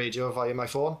plug into the radio via my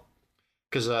phone,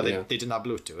 because they didn't have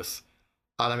Bluetooth.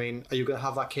 And I mean, are you going to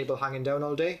have that cable hanging down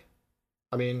all day?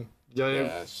 I mean, the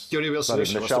only real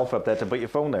solution was the shelf up there to put your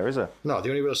phone there, is it? No, the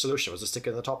only real solution was to stick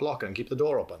it in the top locker and keep the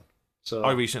door open. So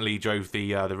I recently drove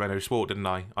the Renault Sport, didn't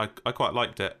I? I quite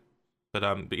liked it, but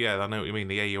yeah, I know what you mean.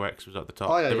 The AUX was at the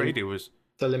top. Oh, yeah, the radio was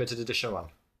the limited edition one.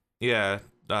 Yeah,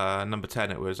 number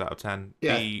 10. It was out of 10.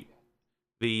 Yeah.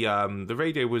 The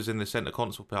radio was in the center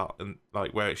console part and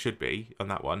like where it should be on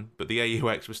that one, but the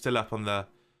AUX was still up on the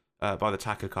by the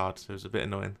tacho card, so it was a bit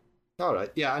annoying. All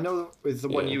right, yeah, I know with the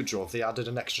one you drove, they added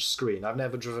an extra screen. I've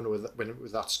never driven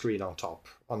with that screen on top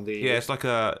on the. Yeah, it's like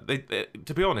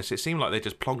to be honest, it seemed like they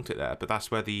just plonked it there, but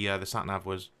that's where the sat nav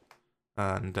was,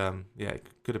 and it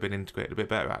could have been integrated a bit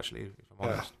better actually, if I'm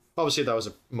honest. Obviously, that was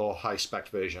a more high spec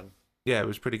version. Yeah, it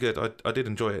was pretty good. I did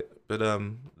enjoy it, but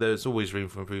there's always room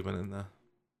for improvement in there.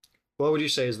 What would you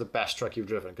say is the best truck you've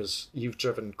driven? Because you've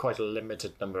driven quite a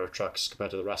limited number of trucks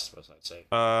compared to the rest of us, I'd say.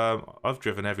 I've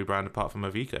driven every brand apart from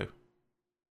Iveco.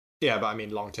 Yeah, but I mean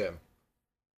long term.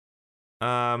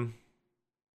 I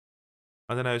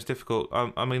don't know. It's difficult.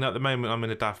 I mean, at the moment, I'm in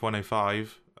a DAF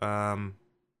 105.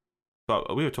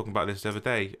 But we were talking about this the other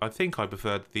day. I think I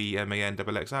preferred the MAN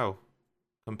XXL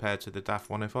compared to the DAF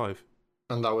 105.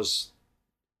 And that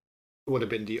would have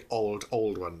been the old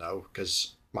one now,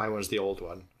 because mine was the old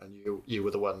one, and you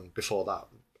were the one before that.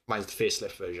 Mine's the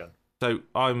facelift version. So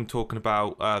I'm talking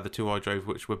about the two I drove,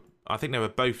 which I think they were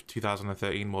both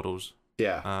 2013 models.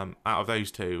 Yeah. Out of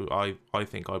those two, I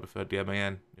think I preferred the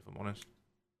MAN, if I'm honest.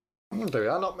 There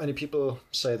are not many people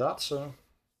say that, so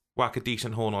whack a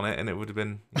decent horn on it, and it would have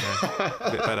been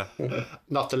a bit better.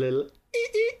 Not a little.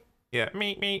 Yeah,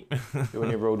 meet.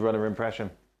 Doing your Roadrunner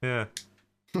impression. Yeah.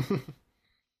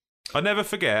 I never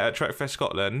forget at Trekfest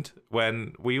Scotland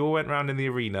when we all went round in the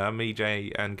arena, me,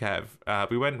 Jay, and Kev.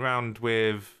 We went round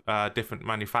with different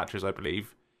manufacturers, I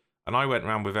believe, and I went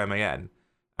round with MAN.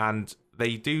 And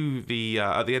they do the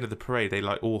at the end of the parade, they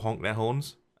like all honk their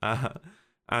horns.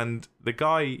 And the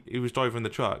guy who was driving the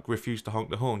truck refused to honk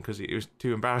the horn because it was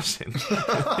too embarrassing.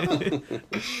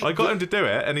 I got him to do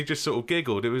it, and he just sort of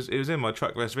giggled. It was in my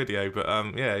Truckless video, but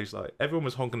he's like everyone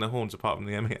was honking their horns apart from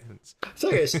the MANs.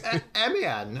 Thing is,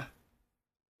 MAN,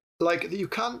 like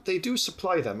they do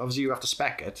supply them. Obviously, you have to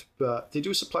spec it, but they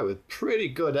do supply with pretty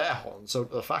good air horns out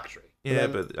of the factory. Yeah,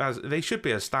 but they should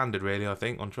be as standard, really. I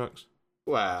think on trucks.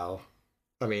 Well,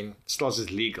 I mean, as long as it's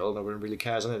legal, no one really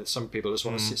cares. And some people just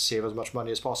want to save as much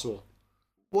money as possible.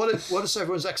 What is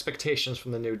everyone's expectations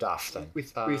from the new DAF then? We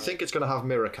think it's going to have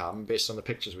mirror cam based on the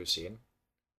pictures we've seen.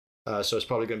 So it's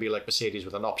probably going to be like Mercedes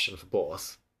with an option for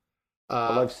both.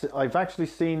 Well, I've actually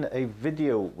seen a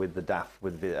video with the DAF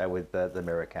with the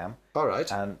mirror cam. All right.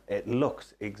 And it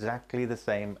looks exactly the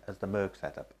same as the Merc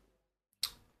setup.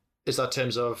 Is that in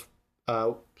terms of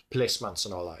placements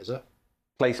and all that, is it?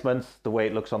 Placements, the way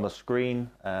it looks on the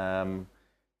screen,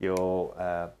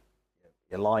 your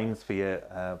lines for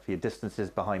your distances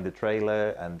behind the trailer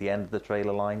and the end of the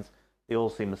trailer lines, they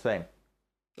all seem the same.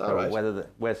 All right. Whether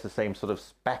it's the same sort of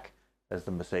spec as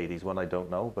the Mercedes one, I don't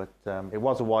know. But it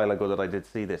was a while ago that I did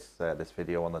see this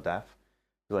video on the DAF,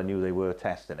 because I knew they were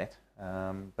testing it.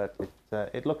 But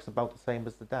it looks about the same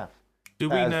as the DAF. Do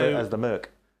we know as the Merc?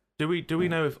 Do we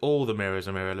know if all the mirrors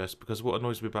are mirrorless? Because what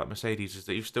annoys me about Mercedes is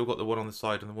that you've still got the one on the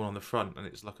side and the one on the front, and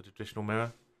it's like a traditional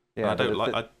mirror. Yeah, and I don't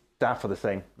like. DAF are the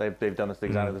same. They've done this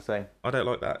exactly the same. I don't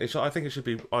like that. I think it should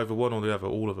be either one or the other,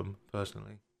 all of them,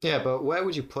 personally. Yeah, but where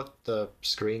would you put the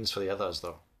screens for the others,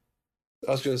 though?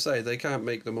 I was going to say, they can't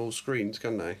make them all screens,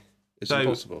 can they? It's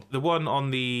impossible. The one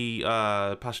on the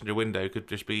passenger window could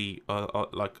just be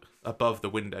like above the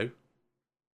window.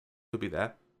 Could be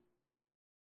there.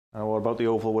 What about the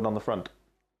oval one on the front?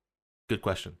 Good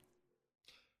question.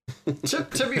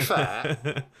 to be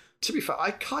fair,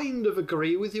 I kind of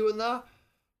agree with you in that.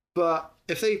 But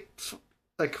if they,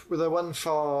 like with the one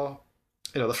for,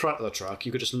 the front of the truck,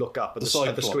 you could just look up at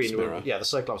the screen. Mirror. Yeah, the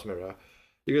Cyclops mirror.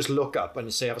 You just look up and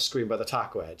you say have a screen by the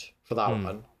tacho head for that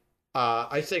one.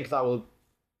 I think that will,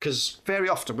 because very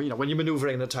often, when you're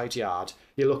manoeuvring in a tight yard,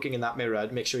 you're looking in that mirror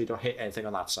and make sure you don't hit anything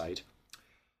on that side.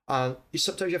 And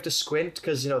sometimes you have to squint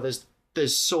because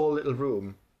there's so little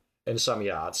room in some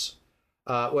yards.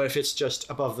 Where if it's just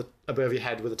above your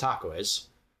head where the taco is,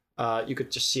 you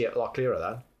could just see it a lot clearer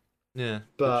then. Yeah,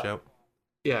 but good shout.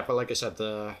 yeah, but like I said,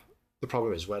 the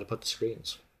problem is where to put the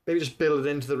screens. Maybe just build it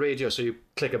into the radio so you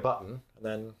click a button and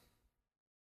then.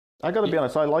 I got to be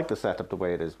honest, I like the setup the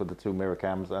way it is with the 2 mirror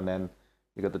cams, and then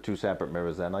you got the 2 separate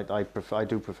mirrors. Then I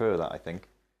do prefer that. I think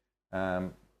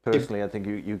personally, I think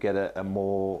you get a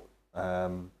more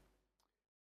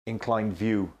inclined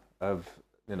view of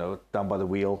down by the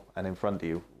wheel and in front of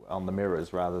you on the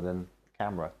mirrors rather than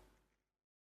camera.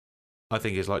 I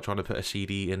think it's like trying to put a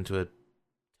CD into a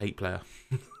tape player.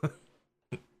 What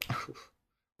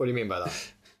do you mean by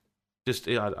that?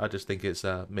 I just think it's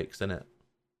mixed in it.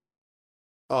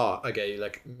 Oh, okay, you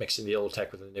like mixing the old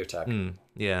tech with the new tech.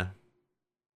 Yeah.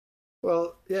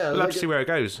 Well, yeah. We'll have to see where it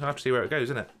goes. I'll have to see where it goes,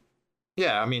 isn't it?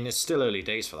 Yeah, I mean, it's still early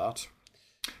days for that.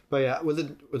 But yeah,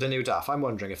 with the new DAF, I'm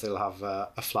wondering if they'll have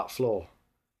a flat floor.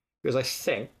 Because I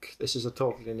think this is a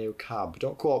totally new cab.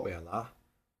 Don't quote me on that.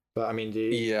 But I mean,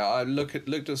 yeah, I looked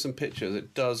at some pictures.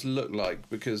 It does look like,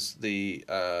 because the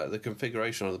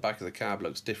configuration on the back of the cab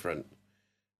looks different.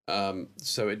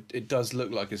 So it does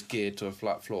look like it's geared to a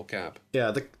flat floor cab.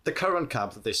 Yeah, the current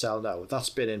cab that they sell now, that's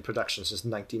been in production since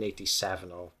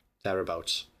 1987 or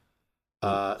thereabouts.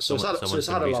 So it's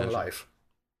had a long life.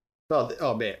 Well,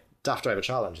 oh mate, DAF Driver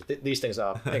Challenge. These things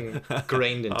are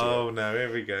ingrained into Oh it. no,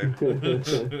 here we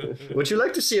go. Would you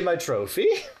like to see my trophy?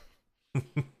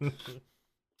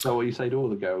 So what you say to all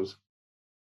the girls?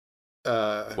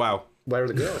 Wow. Where are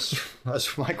the girls?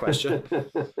 That's my question.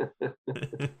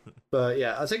 But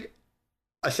yeah,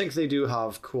 I think they do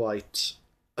have quite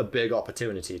a big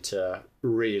opportunity to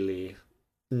really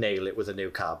nail it with a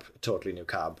new cab, a totally new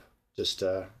cab. Just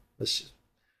this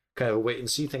kind of a wait and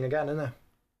see thing again, isn't it?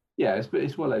 Yeah,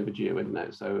 it's well overdue, isn't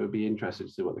it? So it'll be interesting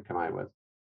to see what they come out with.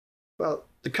 Well,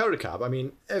 the current cab, I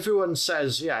mean, everyone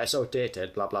says, yeah, it's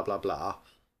outdated, blah, blah, blah, blah.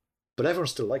 But everyone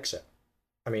still likes it.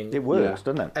 I mean, It works,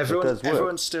 doesn't it?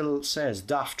 Everyone still says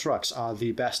DAF trucks are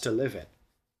the best to live in.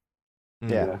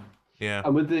 Yeah.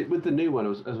 And with the new one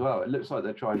as well, it looks like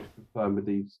they're trying to confirm with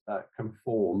these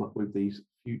conform with these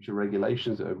future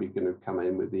regulations that are going to come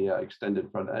in with the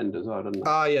extended front end as well, doesn't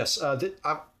it? Yes.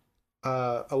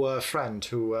 Our friend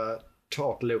who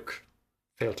taught Luke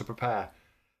failed to prepare.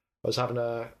 I was having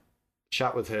a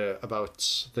chat with her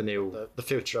about the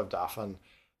future of DAF, and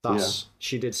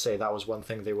she did say that was one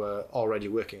thing they were already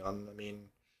working on. I mean,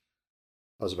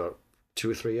 that was about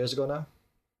 2 or 3 years ago now.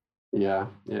 Yeah,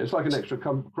 it's like an extra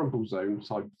crumple zone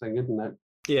type thing, isn't it?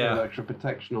 Yeah, with extra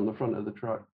protection on the front of the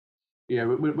truck. Yeah,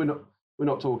 we're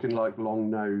not talking like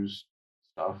long nose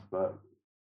stuff, but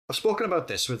I've spoken about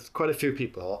this with quite a few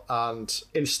people, and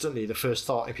instantly the first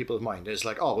thought in people's mind is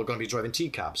like, "Oh, we're going to be driving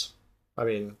T-cabs." I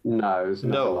mean, no, it's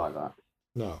nothing like that.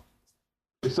 No,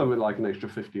 it's something like an extra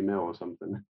 50 mil or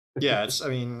something. Yeah, I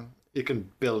mean, you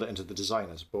can build it into the design,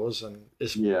 I suppose, and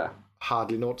it's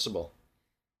hardly noticeable.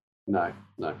 No.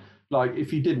 Like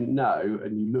if you didn't know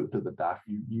and you looked at the DAF,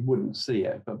 you wouldn't see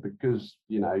it. But because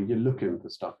you're looking for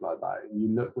stuff like that,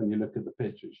 and when you look at the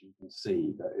pictures, you can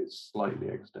see that it's slightly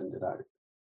extended out.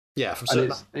 Yeah, from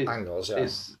certain angles. Yeah,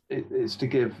 it's to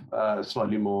give a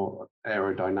slightly more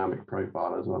aerodynamic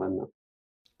profile as well, isn't it?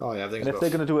 Oh yeah, and if they're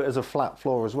going to do it as a flat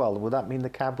floor as well, would that mean the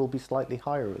cab will be slightly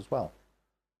higher as well?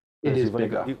 It is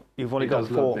bigger. You've only got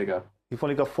 4. You've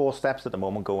only got 4 steps at the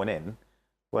moment going in.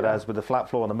 Whereas with the flat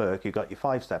floor on the Merc, you've got your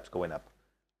 5 steps going up.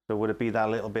 So would it be that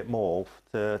little bit more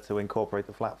to incorporate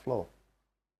the flat floor?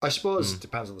 I suppose it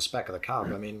depends on the spec of the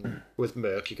cab. I mean, with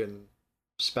Merc, you can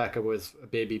spec it with a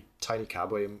baby tiny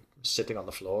cab where you're sitting on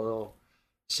the floor or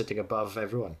sitting above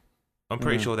everyone. I'm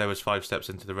pretty sure there was 5 steps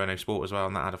into the Renault Sport as well,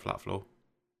 and that had a flat floor.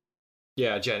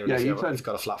 Yeah, generally, if you've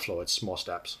got a flat floor, it's more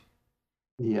steps.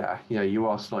 Yeah, you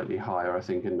are slightly higher, I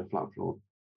think, in the flat floor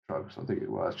trucks. I think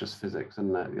it's just physics,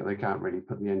 and they can't really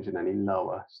put the engine any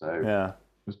lower, so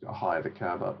just got to hire the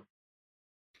cab up.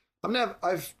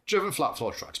 I've driven flat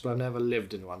floor trucks, but I've never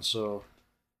lived in one, so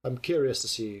I'm curious to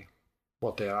see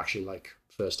what they are actually like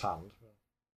firsthand.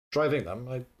 Driving them,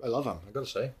 I love them, I've got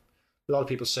to say. A lot of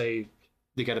people say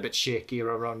they get a bit shaky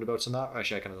around roundabouts and that.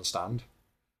 Actually, I can understand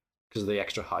because of the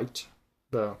extra height.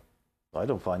 But I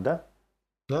don't find that.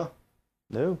 No,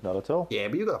 not at all. Yeah,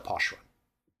 but you got a posh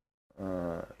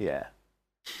one. Yeah.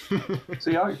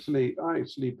 See, I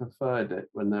actually preferred it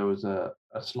when there was a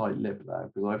slight lip there,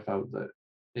 because I felt that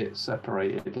it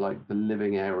separated like the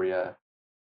living area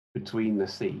between the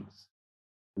seats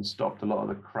and stopped a lot of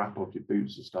the crap off your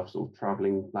boots and stuff, sort of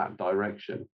travelling that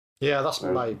direction. Yeah, that's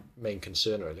my main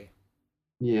concern, really.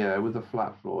 Yeah, with a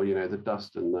flat floor, you know, the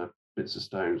dust and the bits of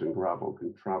stones and gravel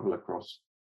can travel across,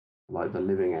 like, the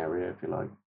living area, if you like.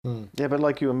 Yeah, but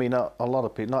like you and me, not a lot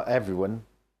of people, not everyone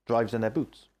drives in their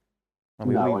boots. I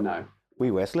know. We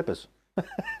wear slippers.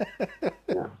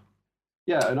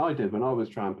 Yeah, and I did when I was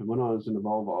tramping. When I was in the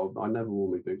Volvo, I never wore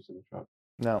my boots in the truck.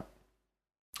 No.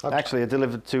 Actually, I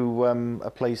delivered to a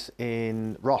place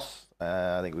in Ross,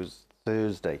 I think it was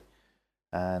Thursday,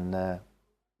 and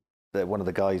one of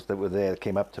the guys that were there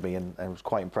came up to me and was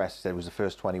quite impressed. He said it was the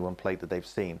first 21 plate that they've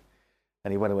seen.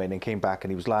 And he went away and then came back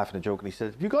and he was laughing and joking. He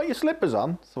said, "Have you got your slippers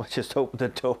on?" So I just opened the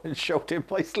door and showed him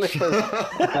my slippers.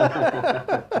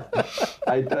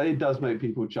 It does make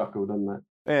people chuckle, doesn't it?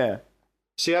 Yeah.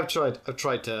 See, I've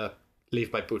tried to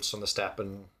leave my boots on the step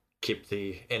and keep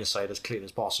the inside as clean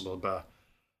as possible, but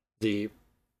the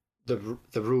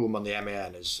room on the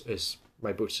MAN is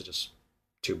my boots are just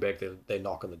too big. They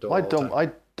knock on the door. I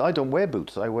don't wear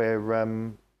boots. I wear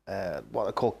what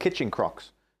I call kitchen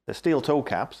Crocs. They're steel toe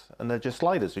caps and they're just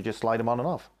sliders. You just slide them on and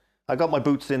off. I got my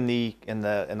boots in the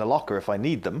locker if I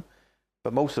need them,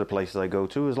 but most of the places I go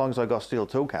to, as long as I got steel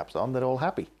toe caps on, they're all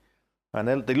happy.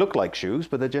 And they look like shoes,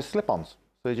 but they're just slip-ons.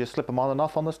 So you just slip them on and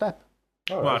off on the step.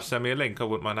 Well, send me a link. I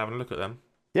wouldn't mind having a look at them.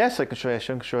 Yes, I can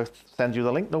send you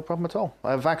the link. No problem at all.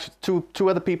 I've actually two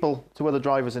other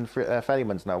drivers in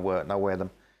Ferryman's now wear them.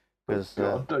 Because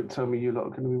don't tell me you lot are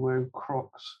going to be wearing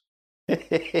Crocs.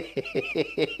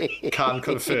 Can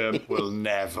confirm, we'll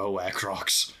never wear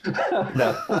Crocs.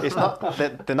 No, it's not.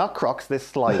 They're not Crocs. They're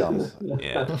slide-ons.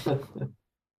 Yeah.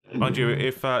 Mind you,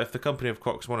 if the company of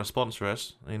Crocs want to sponsor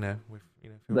us, they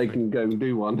can go and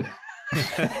do one.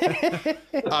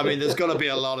 I mean, there's going to be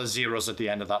a lot of zeros at the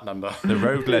end of that number. The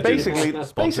Road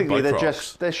Legends. Basically,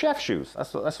 they're chef shoes.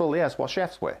 That's all. Yes, what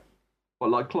chefs wear.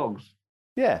 What, like clogs?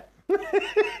 Yeah.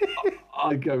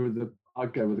 I go with the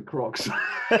Crocs.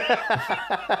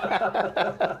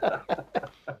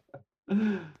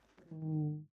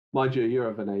 Mind you, you're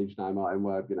of an age now, Martin,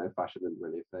 where fashion isn't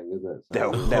really a thing, is it?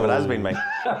 So... No, never has been, mate.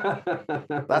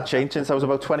 That changed since I was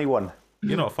about 21.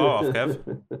 You're not far off, Kev.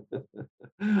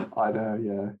 I know,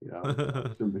 yeah.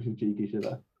 Some cheeky shit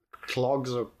there.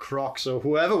 Clogs or Crocs or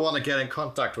whoever want to get in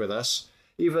contact with us,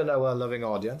 even our loving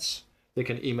audience, they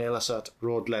can email us at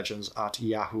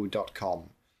roadlegends@yahoo.com.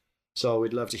 So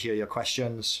we'd love to hear your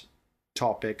questions,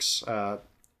 topics,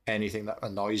 anything that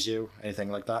annoys you,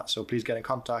 anything like that. So please get in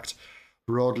contact,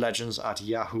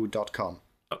 roadlegends@yahoo.com.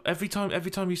 Every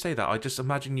time you say that, I just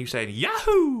imagine you saying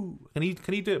Yahoo. Can you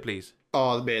do it, please?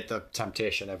 Oh, mate, the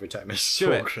temptation every time is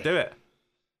so great. Do it.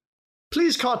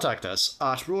 Please contact us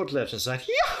at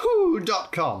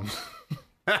roadlegends@yahoo.com.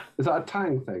 Is that a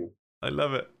Tang thing? I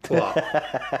love it. What?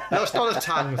 No, it's not a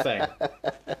Tang thing.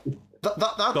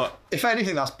 That if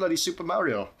anything, that's bloody Super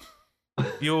Mario.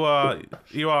 You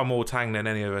are more Tang than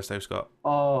any of us, though, Scott.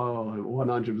 Oh,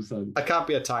 100%. I can't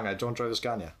be a Tang. I don't drive a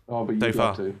Scania. Oh, but you'd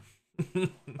love to.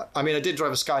 I mean, I did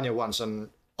drive a Scania once, and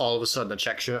all of a sudden a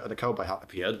check shirt and a cowboy hat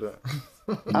appeared, but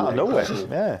out of nowhere,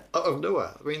 yeah. Out of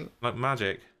nowhere. I mean, like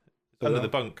magic. Under the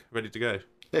bunk, ready to go.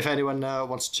 If anyone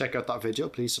wants to check out that video,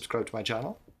 please subscribe to my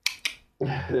channel.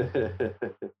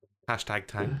 Hashtag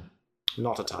Tang.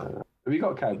 Not a Tang. Have you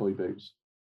got cowboy boots?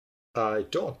 I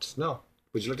don't. No.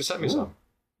 Would you like to send me some?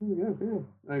 Yeah.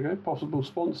 There you go. Possible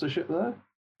sponsorship there.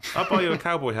 I'll buy you a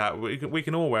cowboy hat. We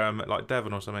can all wear them at like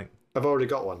Devon or something. I've already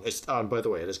got one. And by the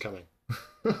way, it is coming.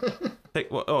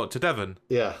 To Devon?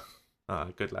 Yeah. Ah,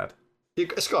 good lad.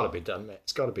 It's got to be done, mate.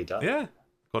 It's got to be done. Yeah,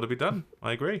 got to be done.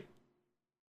 I agree.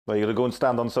 Well, you're going to go and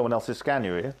stand on someone else's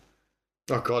Scania, are you?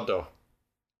 Oh, God, no.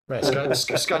 Mate,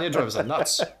 Scania drivers are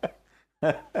nuts.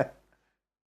 I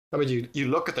mean, you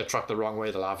look at the truck the wrong way,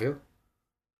 they'll have you.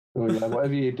 Oh, yeah,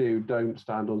 whatever you do, don't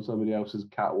stand on somebody else's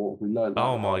catwalk. We learned that.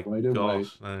 Oh, my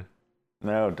gosh. No.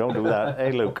 No, don't do that.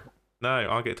 Hey, Luke. No,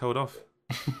 I'll get told off.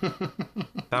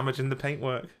 Damaging the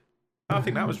paintwork. I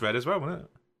think that was red as well, wasn't it?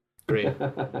 Great.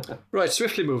 Right,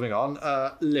 swiftly moving on.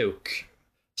 Luke,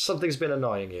 something's been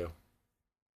annoying you.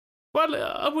 Well,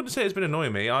 I wouldn't say it's been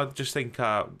annoying me. I just think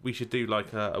we should do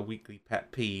like a weekly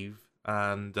pet peeve,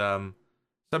 and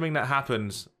something that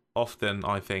happens often,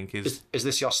 I think, is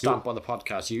this your stamp on the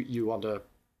podcast? You want to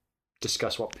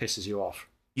discuss what pisses you off?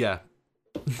 Yeah.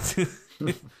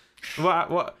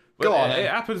 What? Go on. It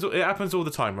happens all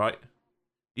the time, right?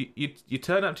 You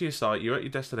turn up to your site, you're at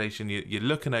your destination, you're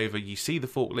looking over, you see the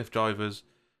forklift drivers,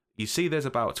 you see there's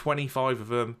about 25 of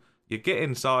them, you get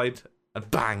inside,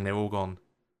 and bang, they're all gone.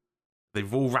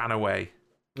 They've all ran away.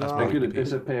 They're good at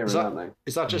disappearing, aren't they?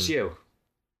 Is that just you?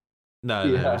 No,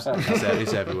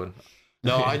 it's everyone.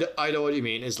 No, I know what you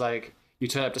mean. It's like you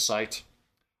turn up to site,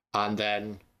 and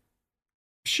then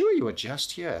sure you were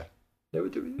just here.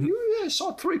 I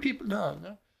saw 3 people. No.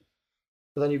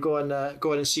 But then you go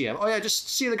and see them. Oh yeah, just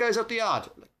see the guys out the yard.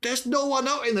 There's no one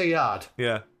out in the yard.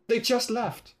 Yeah. They just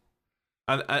left.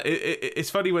 And it's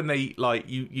funny when they like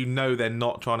you know they're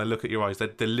not trying to look at your eyes. They're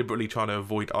deliberately trying to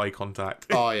avoid eye contact.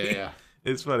 Oh yeah.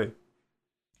 It's funny.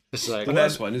 It's like The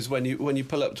worst one is when you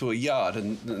pull up to a yard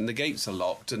and the gates are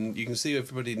locked and you can see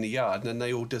everybody in the yard and then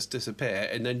they all just disappear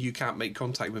and then you can't make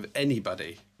contact with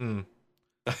anybody.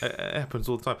 It happens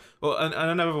all the time. Well, and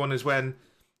another one is when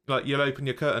like you'll open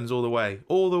your curtains all the way,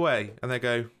 and they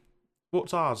go,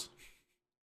 "What's ours?"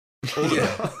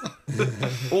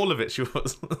 All of it's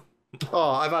yours.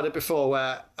 Oh, I've had it before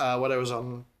where when I was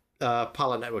on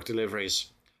pallet network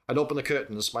deliveries, I'd open the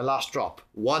curtains, my last drop,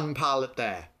 1 pallet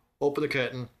there. Open the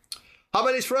curtain. How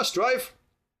many's for us, Drive?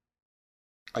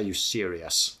 Are you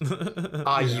serious?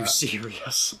 Are you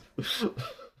serious?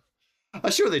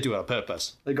 I'm sure they do it on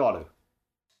purpose. They got to.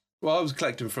 Well, I was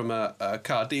collecting from a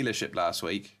car dealership last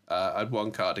week. I had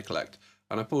 1 car to collect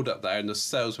and I pulled up there and the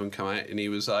salesman came out and he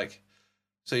was like,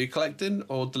 "So you're collecting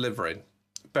or delivering?"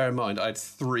 Bear in mind, I had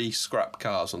 3 scrap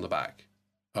cars on the back.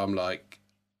 I'm like,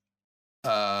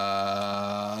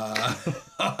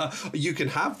 you can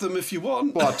have them if you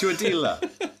want. What, to a dealer?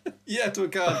 Yeah, to a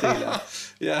car dealer.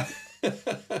 Yeah.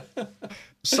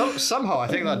 Somehow I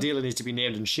think that dealer needs to be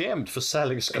named and shamed for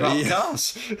selling scrap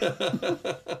cars.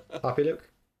 Happy, Luke?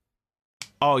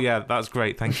 Oh yeah, that's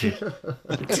great. Thank you.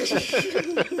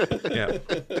 Yeah.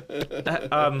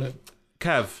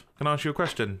 Kev, can I ask you a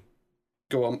question?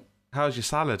 Go on. How's your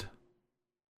salad?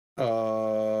 I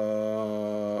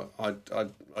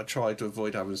tried to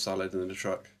avoid having salad in the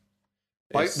truck.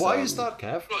 Why is that,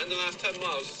 Kev? Right, in the last 10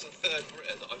 miles, it's the 3rd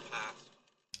Brit that I've passed.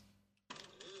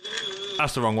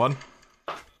 That's the wrong one.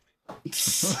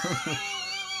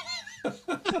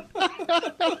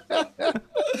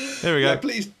 There we go. Yeah,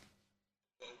 please.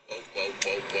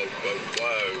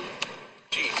 Whoa.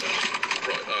 Jesus.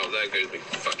 Right, oh, there goes my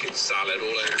fucking salad all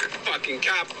over your fucking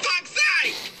cab. Fuck's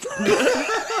sake!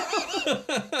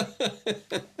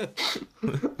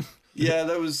 Yeah,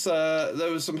 there was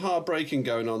some hard braking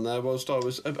going on there whilst I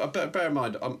was. Bear in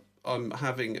mind, I'm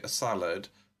having a salad.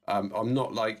 I'm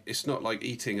not like it's not like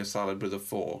eating a salad with a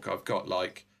fork. I've got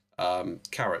like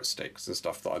carrot sticks and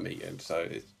stuff that I'm eating. So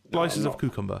Slices of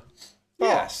cucumber.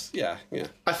 Yes, yeah.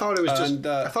 I thought it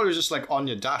was just like on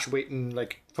your dash waiting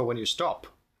like for when you stop.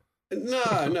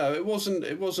 No, it wasn't.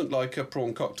 It wasn't like a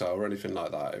prawn cocktail or anything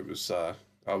like that. It was.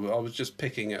 I was just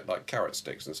picking at like carrot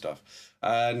sticks and stuff,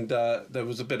 and there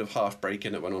was a bit of half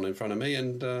braking that went on in front of me,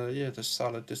 and the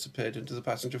salad disappeared into the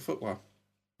passenger footwell.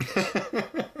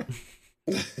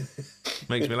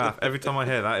 Makes me laugh every time I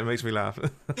hear that. It makes me laugh.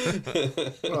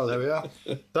 Well, there we are.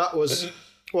 That was.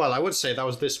 Well, I would say that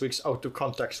was this week's out of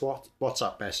context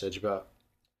WhatsApp message, but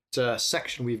it's a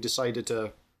section we've decided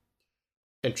to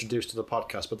introduce to the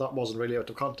podcast. But that wasn't really out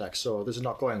of context, so this is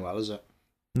not going well, is it?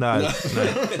 No. Yeah,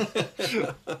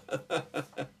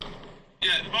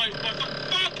 right, what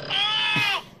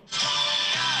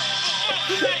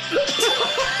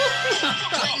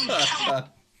the fuck?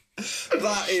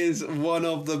 That is one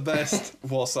of the best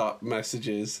WhatsApp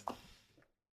messages.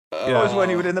 That was when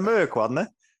you were in the Merc, wasn't it?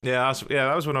 Yeah,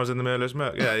 that was when I was in the Merlot's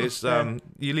Merc. Yeah, it's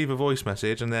you leave a voice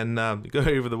message and then you go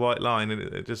over the white line and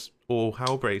it just all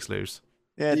hell breaks loose.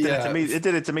 Yeah, it did it to me. It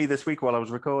did it to me this week while I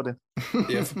was recording.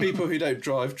 Yeah, for people who don't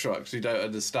drive trucks, who don't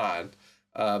understand,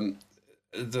 the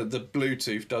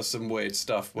Bluetooth does some weird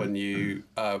stuff when you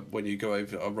go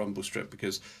over a rumble strip,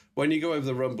 because when you go over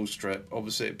the rumble strip,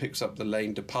 obviously it picks up the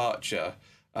lane departure.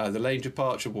 The lane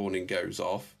departure warning goes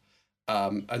off,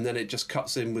 and then it just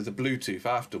cuts in with the Bluetooth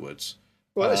afterwards.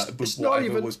 Well, it's not whatever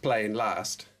even was playing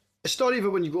last. It's not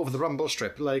even when you go over the rumble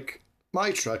strip. Like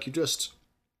my truck, you just.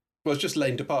 Well, it's just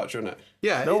lane departure, isn't it?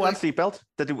 Yeah. No, and seatbelt.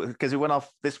 Because it went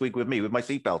off this week with me with my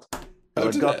seatbelt.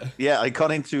 Oh, did it? Yeah, I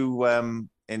got into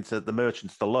the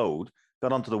Merchants to load,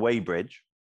 got onto the weighbridge.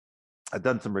 I'd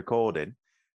done some recording,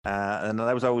 and then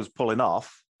as I was pulling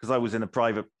off, because I was in a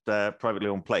privately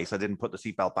owned place, I didn't put the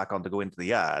seatbelt back on to go into the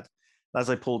yard.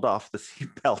 As I pulled off, the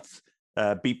seatbelt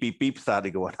beep, beep, beep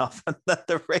started going off, and then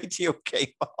the radio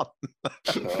came on.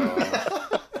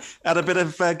 Had a bit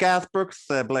of Garth Brooks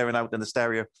blaring out in the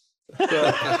stereo.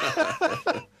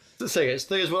 The thing is,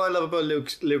 what I love about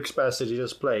Luke's message he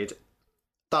just played,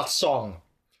 that song,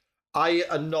 I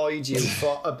annoyed you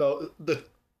for about the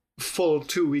full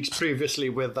 2 weeks previously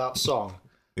with that song.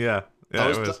 Yeah,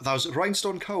 That was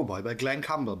Rhinestone Cowboy by Glenn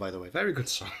Campbell, by the way. Very good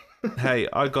song. Hey,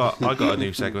 I got a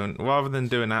new segment. Rather than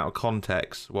doing out of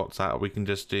context WhatsApp, we can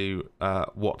just do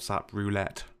WhatsApp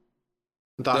roulette.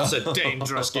 That's a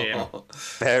dangerous game.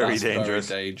 Very dangerous.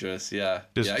 Very dangerous. Yeah.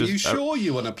 Just- Are you just, sure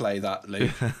you want to play that,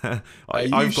 Luke?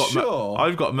 I've got sure?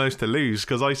 I've got most to lose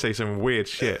because I say some weird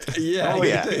shit. Yeah. Oh, you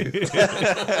yeah. do.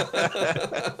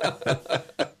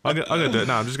 I'm gonna do it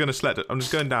now. I'm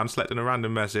just going down, selecting a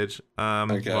random message.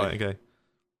 Okay. Right, okay.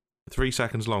 3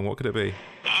 seconds long. What could it be?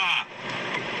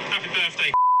 Happy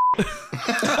birthday.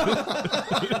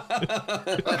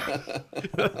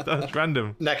 That's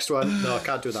random. Next one. No, I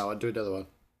can't do that one. Do another one.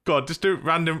 God, just do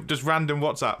random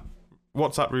WhatsApp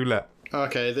roulette.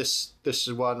 Okay, this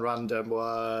is one random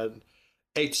one.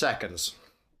 8 seconds.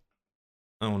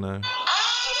 Oh no.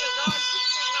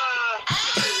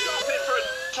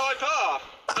 Type R.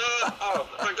 Oh,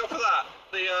 thank God for that.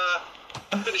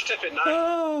 The finished tipping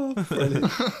now.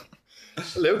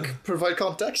 Luke, provide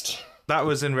context. That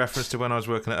was in reference to when I was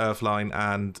working at Earthline,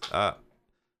 and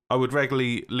I would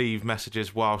regularly leave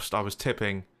messages whilst I was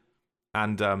tipping,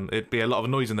 and it'd be a lot of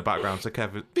noise in the background. So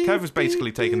Kev was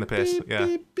basically taking the piss.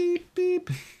 Yeah.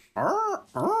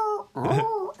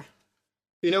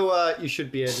 You know, you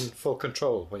should be in full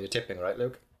control when you're tipping, right,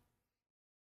 Luke?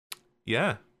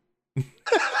 Yeah.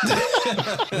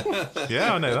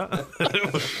 Yeah, I know that.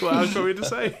 What else are we to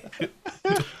say?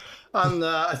 And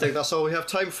I think that's all we have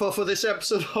time for this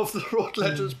episode of the Road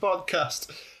Legends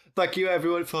podcast. Thank you,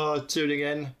 everyone, for tuning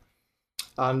in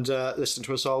and listening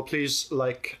to us all. Please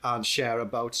like and share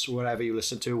about wherever you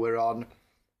listen to. We're on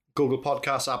Google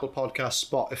Podcasts, Apple Podcasts,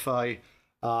 Spotify,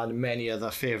 and many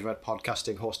other favourite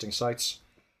podcasting hosting sites.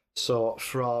 So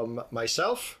from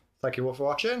myself, thank you all for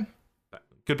watching.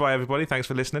 Goodbye, everybody. Thanks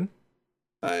for listening.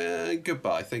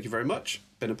 Goodbye. Thank you very much.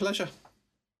 Been a pleasure.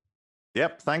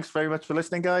 Yep. Thanks very much for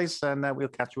listening, guys, and we'll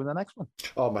catch you in the next one.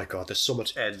 Oh my God, there's so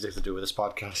much editing to do with this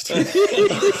podcast.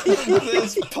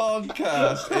 This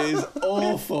podcast is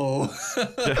awful.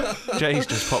 Jay's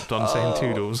just popped on saying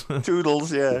toodles.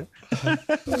 Toodles, yeah.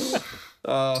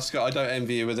 Oh, Scott, I don't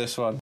envy you with this one.